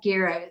tech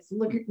gear. I was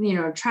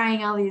looking,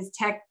 trying all these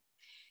tech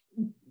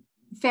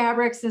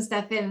fabrics and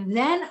stuff. And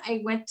then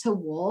I went to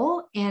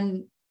wool,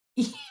 and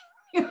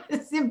it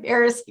was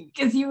embarrassing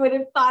because you would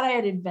have thought I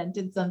had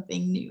invented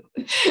something new.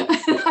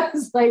 I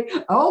was like,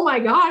 oh my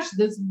gosh,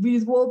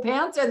 these wool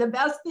pants are the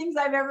best things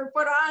I've ever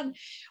put on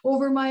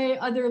over my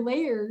other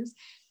layers.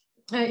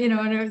 And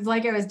it was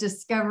like I was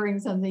discovering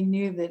something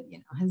new that,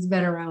 has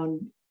been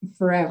around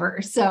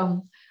forever.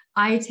 So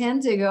I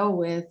tend to go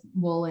with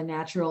wool and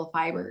natural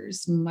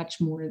fibers much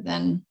more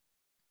than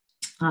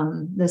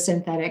the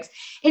synthetics.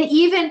 And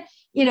even,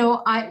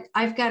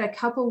 I've got a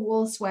couple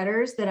wool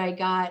sweaters that I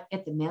got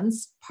at the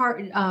men's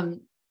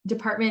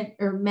department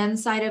or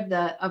men's side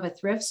of a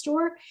thrift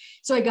store.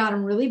 So I got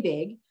them really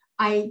big.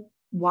 I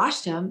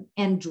washed them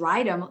and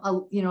dried them, a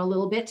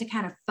little bit to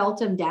kind of felt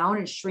them down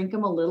and shrink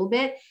them a little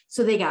bit.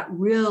 So they got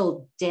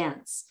real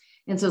dense.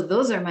 And so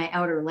those are my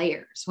outer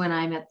layers when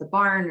I'm at the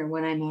barn or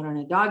when I'm out on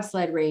a dog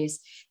sled race.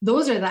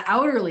 Those are the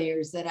outer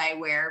layers that I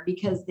wear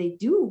because they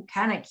do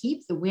kind of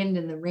keep the wind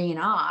and the rain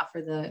off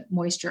or the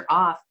moisture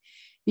off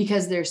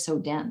because they're so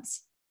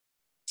dense.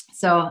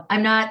 So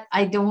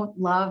I don't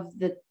love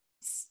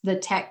the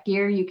tech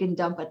gear. You can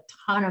dump a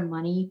ton of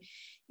money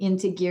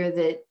into gear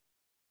that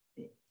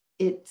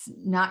it's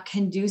not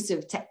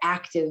conducive to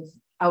active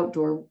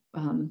outdoor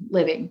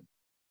living.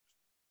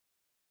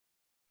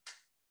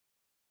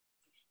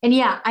 And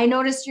yeah, I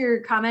noticed your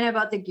comment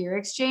about the gear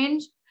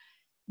exchange,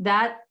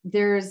 that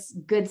there's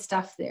good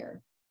stuff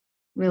there,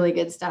 really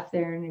good stuff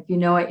there. And if you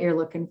know what you're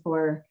looking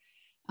for,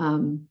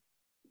 you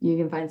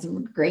can find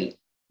some great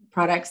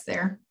products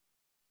there.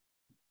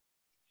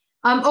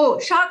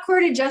 Shock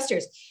cord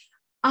adjusters.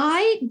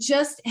 I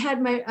just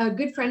had a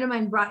good friend of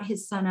mine brought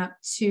his son up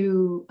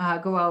to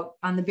go out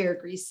on the Bear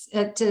Grease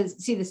to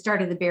see the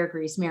start of the Bear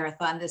Grease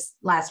marathon this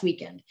last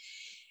weekend.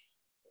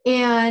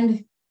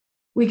 And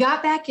we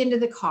got back into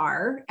the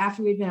car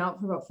after we'd been out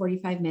for about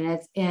 45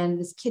 minutes, and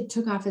this kid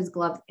took off his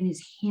gloves and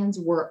his hands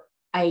were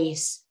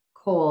ice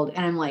cold.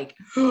 And I'm like,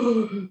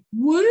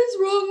 what is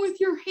wrong with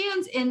your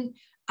hands? And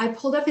I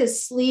pulled up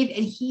his sleeve,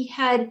 and he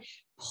had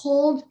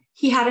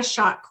a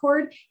shock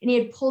cord, and he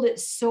had pulled it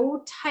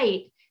so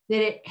tight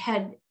that it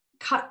had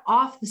cut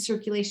off the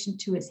circulation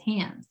to his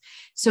hands.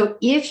 So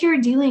if you're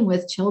dealing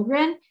with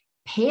children,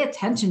 pay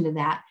attention to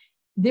that.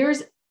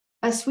 There's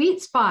a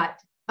sweet spot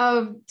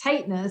of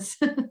tightness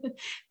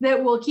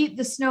that will keep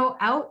the snow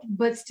out,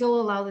 but still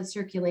allow the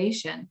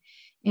circulation.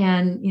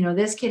 And,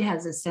 this kid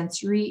has a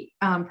sensory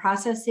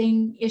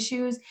processing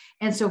issues.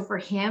 And so for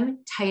him,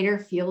 tighter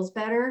feels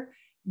better.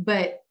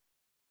 But,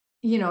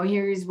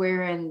 here he's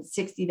wearing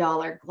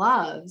 $60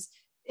 gloves,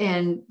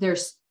 and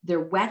they're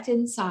wet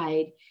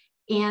inside,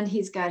 and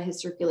he's got his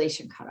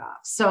circulation cut off.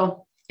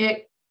 So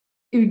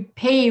you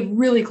pay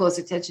really close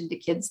attention to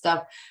kid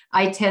stuff.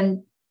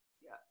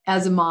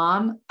 As a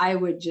mom, I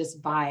would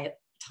just buy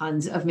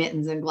tons of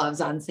mittens and gloves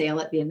on sale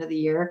at the end of the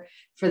year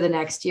for the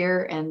next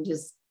year and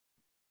just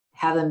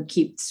have them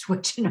keep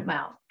switching them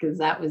out, because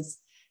that was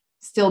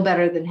still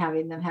better than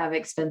having them have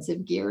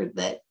expensive gear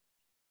that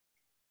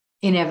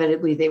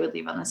inevitably they would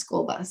leave on the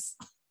school bus.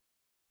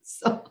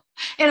 So,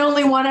 and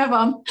only one of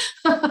them,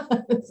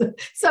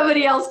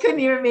 somebody else couldn't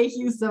even make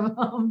use of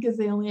them because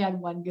they only had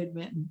one good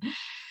mitten.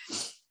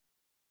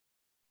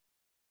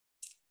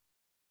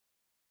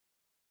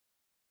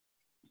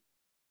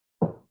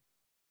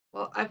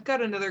 Well, I've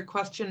got another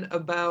question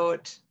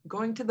about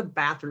going to the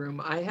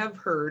bathroom. I have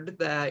heard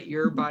that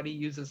your body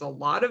uses a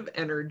lot of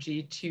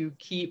energy to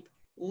keep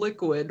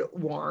liquid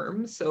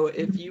warm. So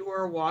if you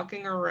are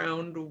walking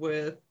around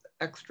with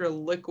extra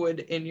liquid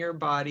in your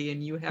body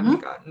and you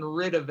haven't gotten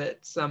rid of it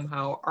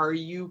somehow, are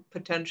you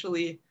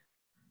potentially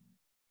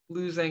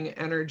losing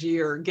energy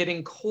or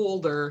getting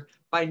colder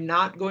by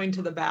not going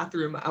to the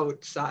bathroom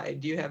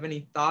outside? Do you have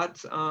any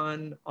thoughts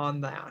on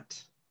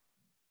that?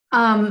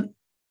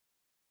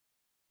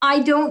 I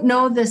don't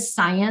know the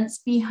science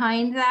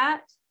behind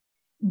that,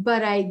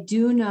 but I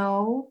do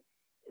know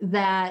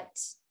that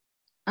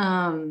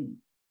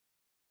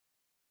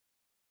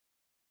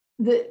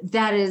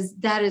that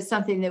is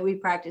something that we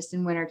practiced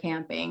in winter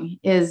camping,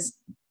 is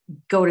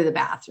go to the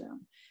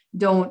bathroom.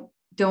 Don't,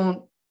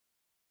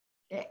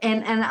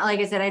 and like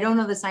I said, I don't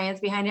know the science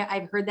behind it.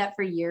 I've heard that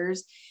for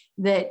years,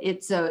 that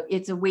it's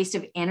a waste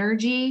of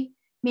energy,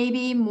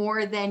 maybe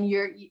more than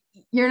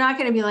you're not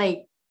going to be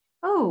like,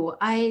 oh,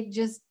 I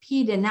just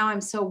peed and now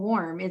I'm so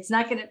warm. It's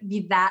not going to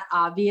be that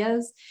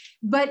obvious,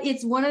 but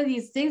it's one of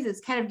these things that's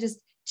kind of just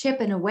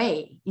chipping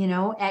away,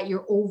 at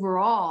your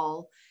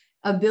overall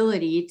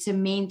ability to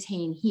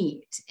maintain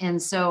heat. And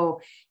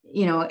so,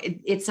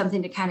 it's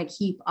something to kind of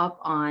keep up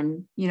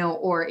on,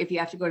 or if you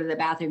have to go to the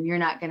bathroom, you're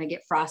not going to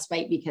get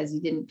frostbite because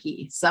you didn't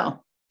pee.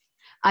 So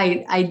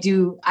I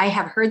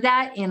have heard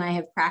that, and I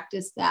have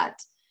practiced that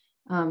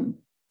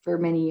for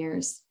many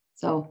years.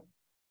 So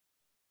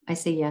I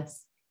say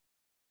yes.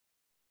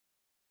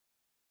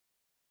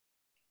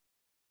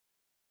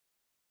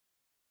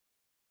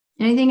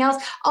 Anything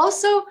else?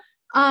 Also,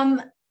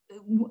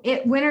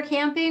 winter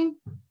camping,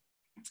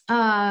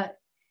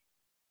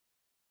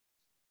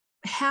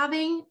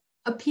 having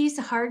a piece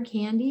of hard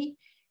candy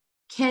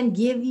can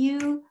give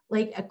you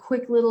like a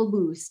quick little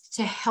boost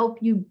to help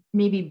you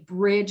maybe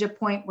bridge a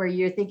point where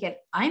you're thinking,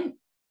 I'm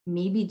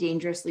maybe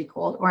dangerously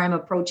cold, or I'm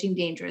approaching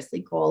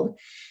dangerously cold.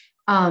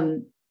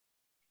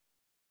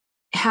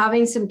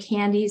 Having some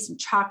candy, some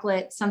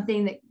chocolate,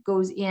 something that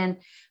goes in.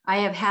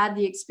 I have had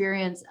the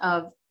experience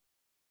of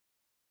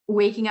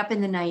waking up in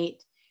the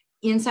night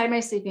inside my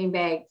sleeping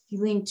bag,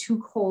 feeling too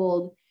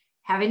cold,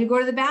 having to go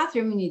to the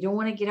bathroom, and you don't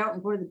want to get out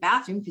and go to the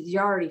bathroom because you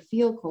already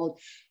feel cold.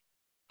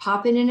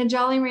 Popping in a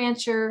Jolly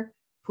Rancher,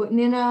 putting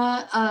in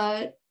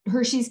a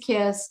Hershey's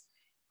Kiss,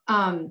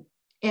 and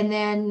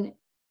then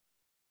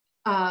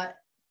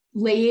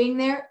laying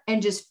there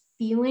and just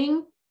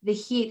feeling the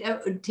heat,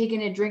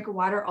 taking a drink of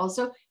water,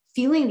 also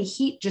feeling the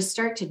heat just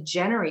start to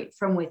generate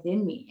from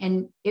within me.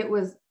 And it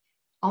was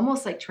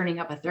almost like turning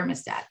up a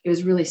thermostat. It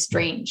was really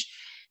strange.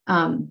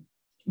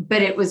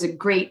 But it was a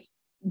great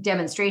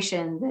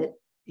demonstration that,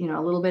 you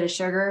know, a little bit of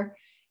sugar,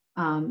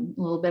 a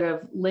little bit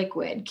of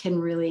liquid can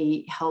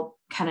really help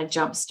kind of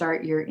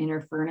jumpstart your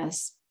inner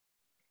furnace.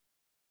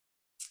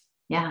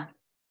 Yeah.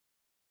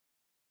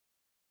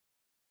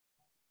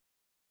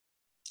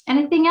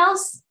 Anything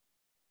else?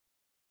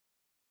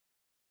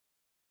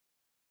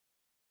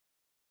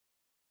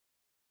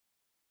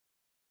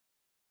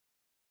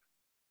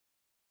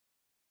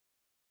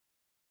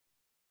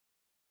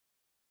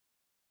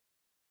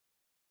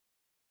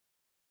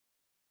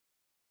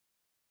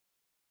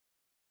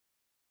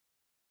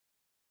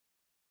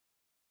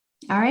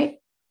 All right.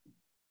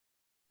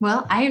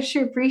 Well, I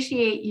sure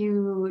appreciate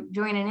you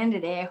joining in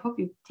today. I hope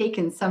you've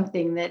taken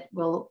something that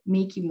will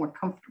make you more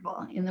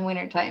comfortable in the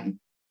wintertime.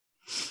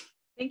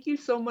 Thank you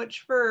so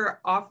much for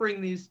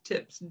offering these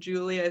tips,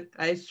 Julie.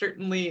 I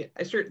certainly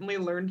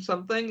learned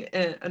something,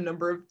 a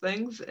number of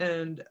things,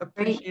 and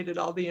appreciated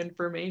all the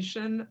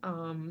information.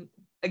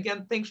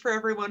 Again, thanks for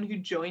everyone who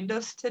joined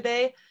us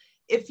today.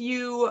 If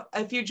you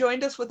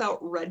joined us without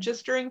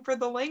registering for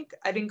the link,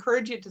 I'd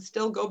encourage you to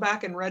still go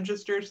back and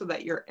register so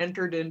that you're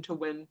entered in to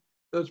win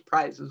those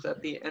prizes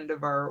at the end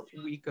of our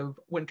week of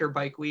Winter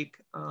Bike Week.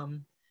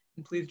 And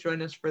please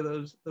join us for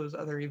those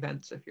other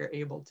events if you're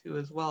able to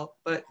as well.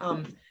 But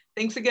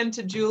thanks again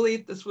to Julie.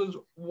 This was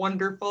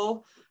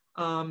wonderful.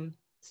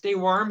 Stay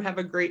warm. Have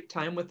a great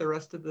time with the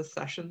rest of the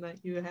session that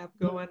you have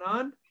going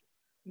on.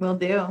 Will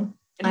do.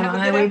 And I'm on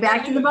my way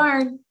back to the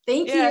barn.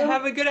 Thank you. Yeah,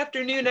 have a good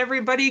afternoon,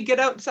 everybody. Get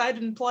outside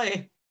and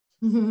play.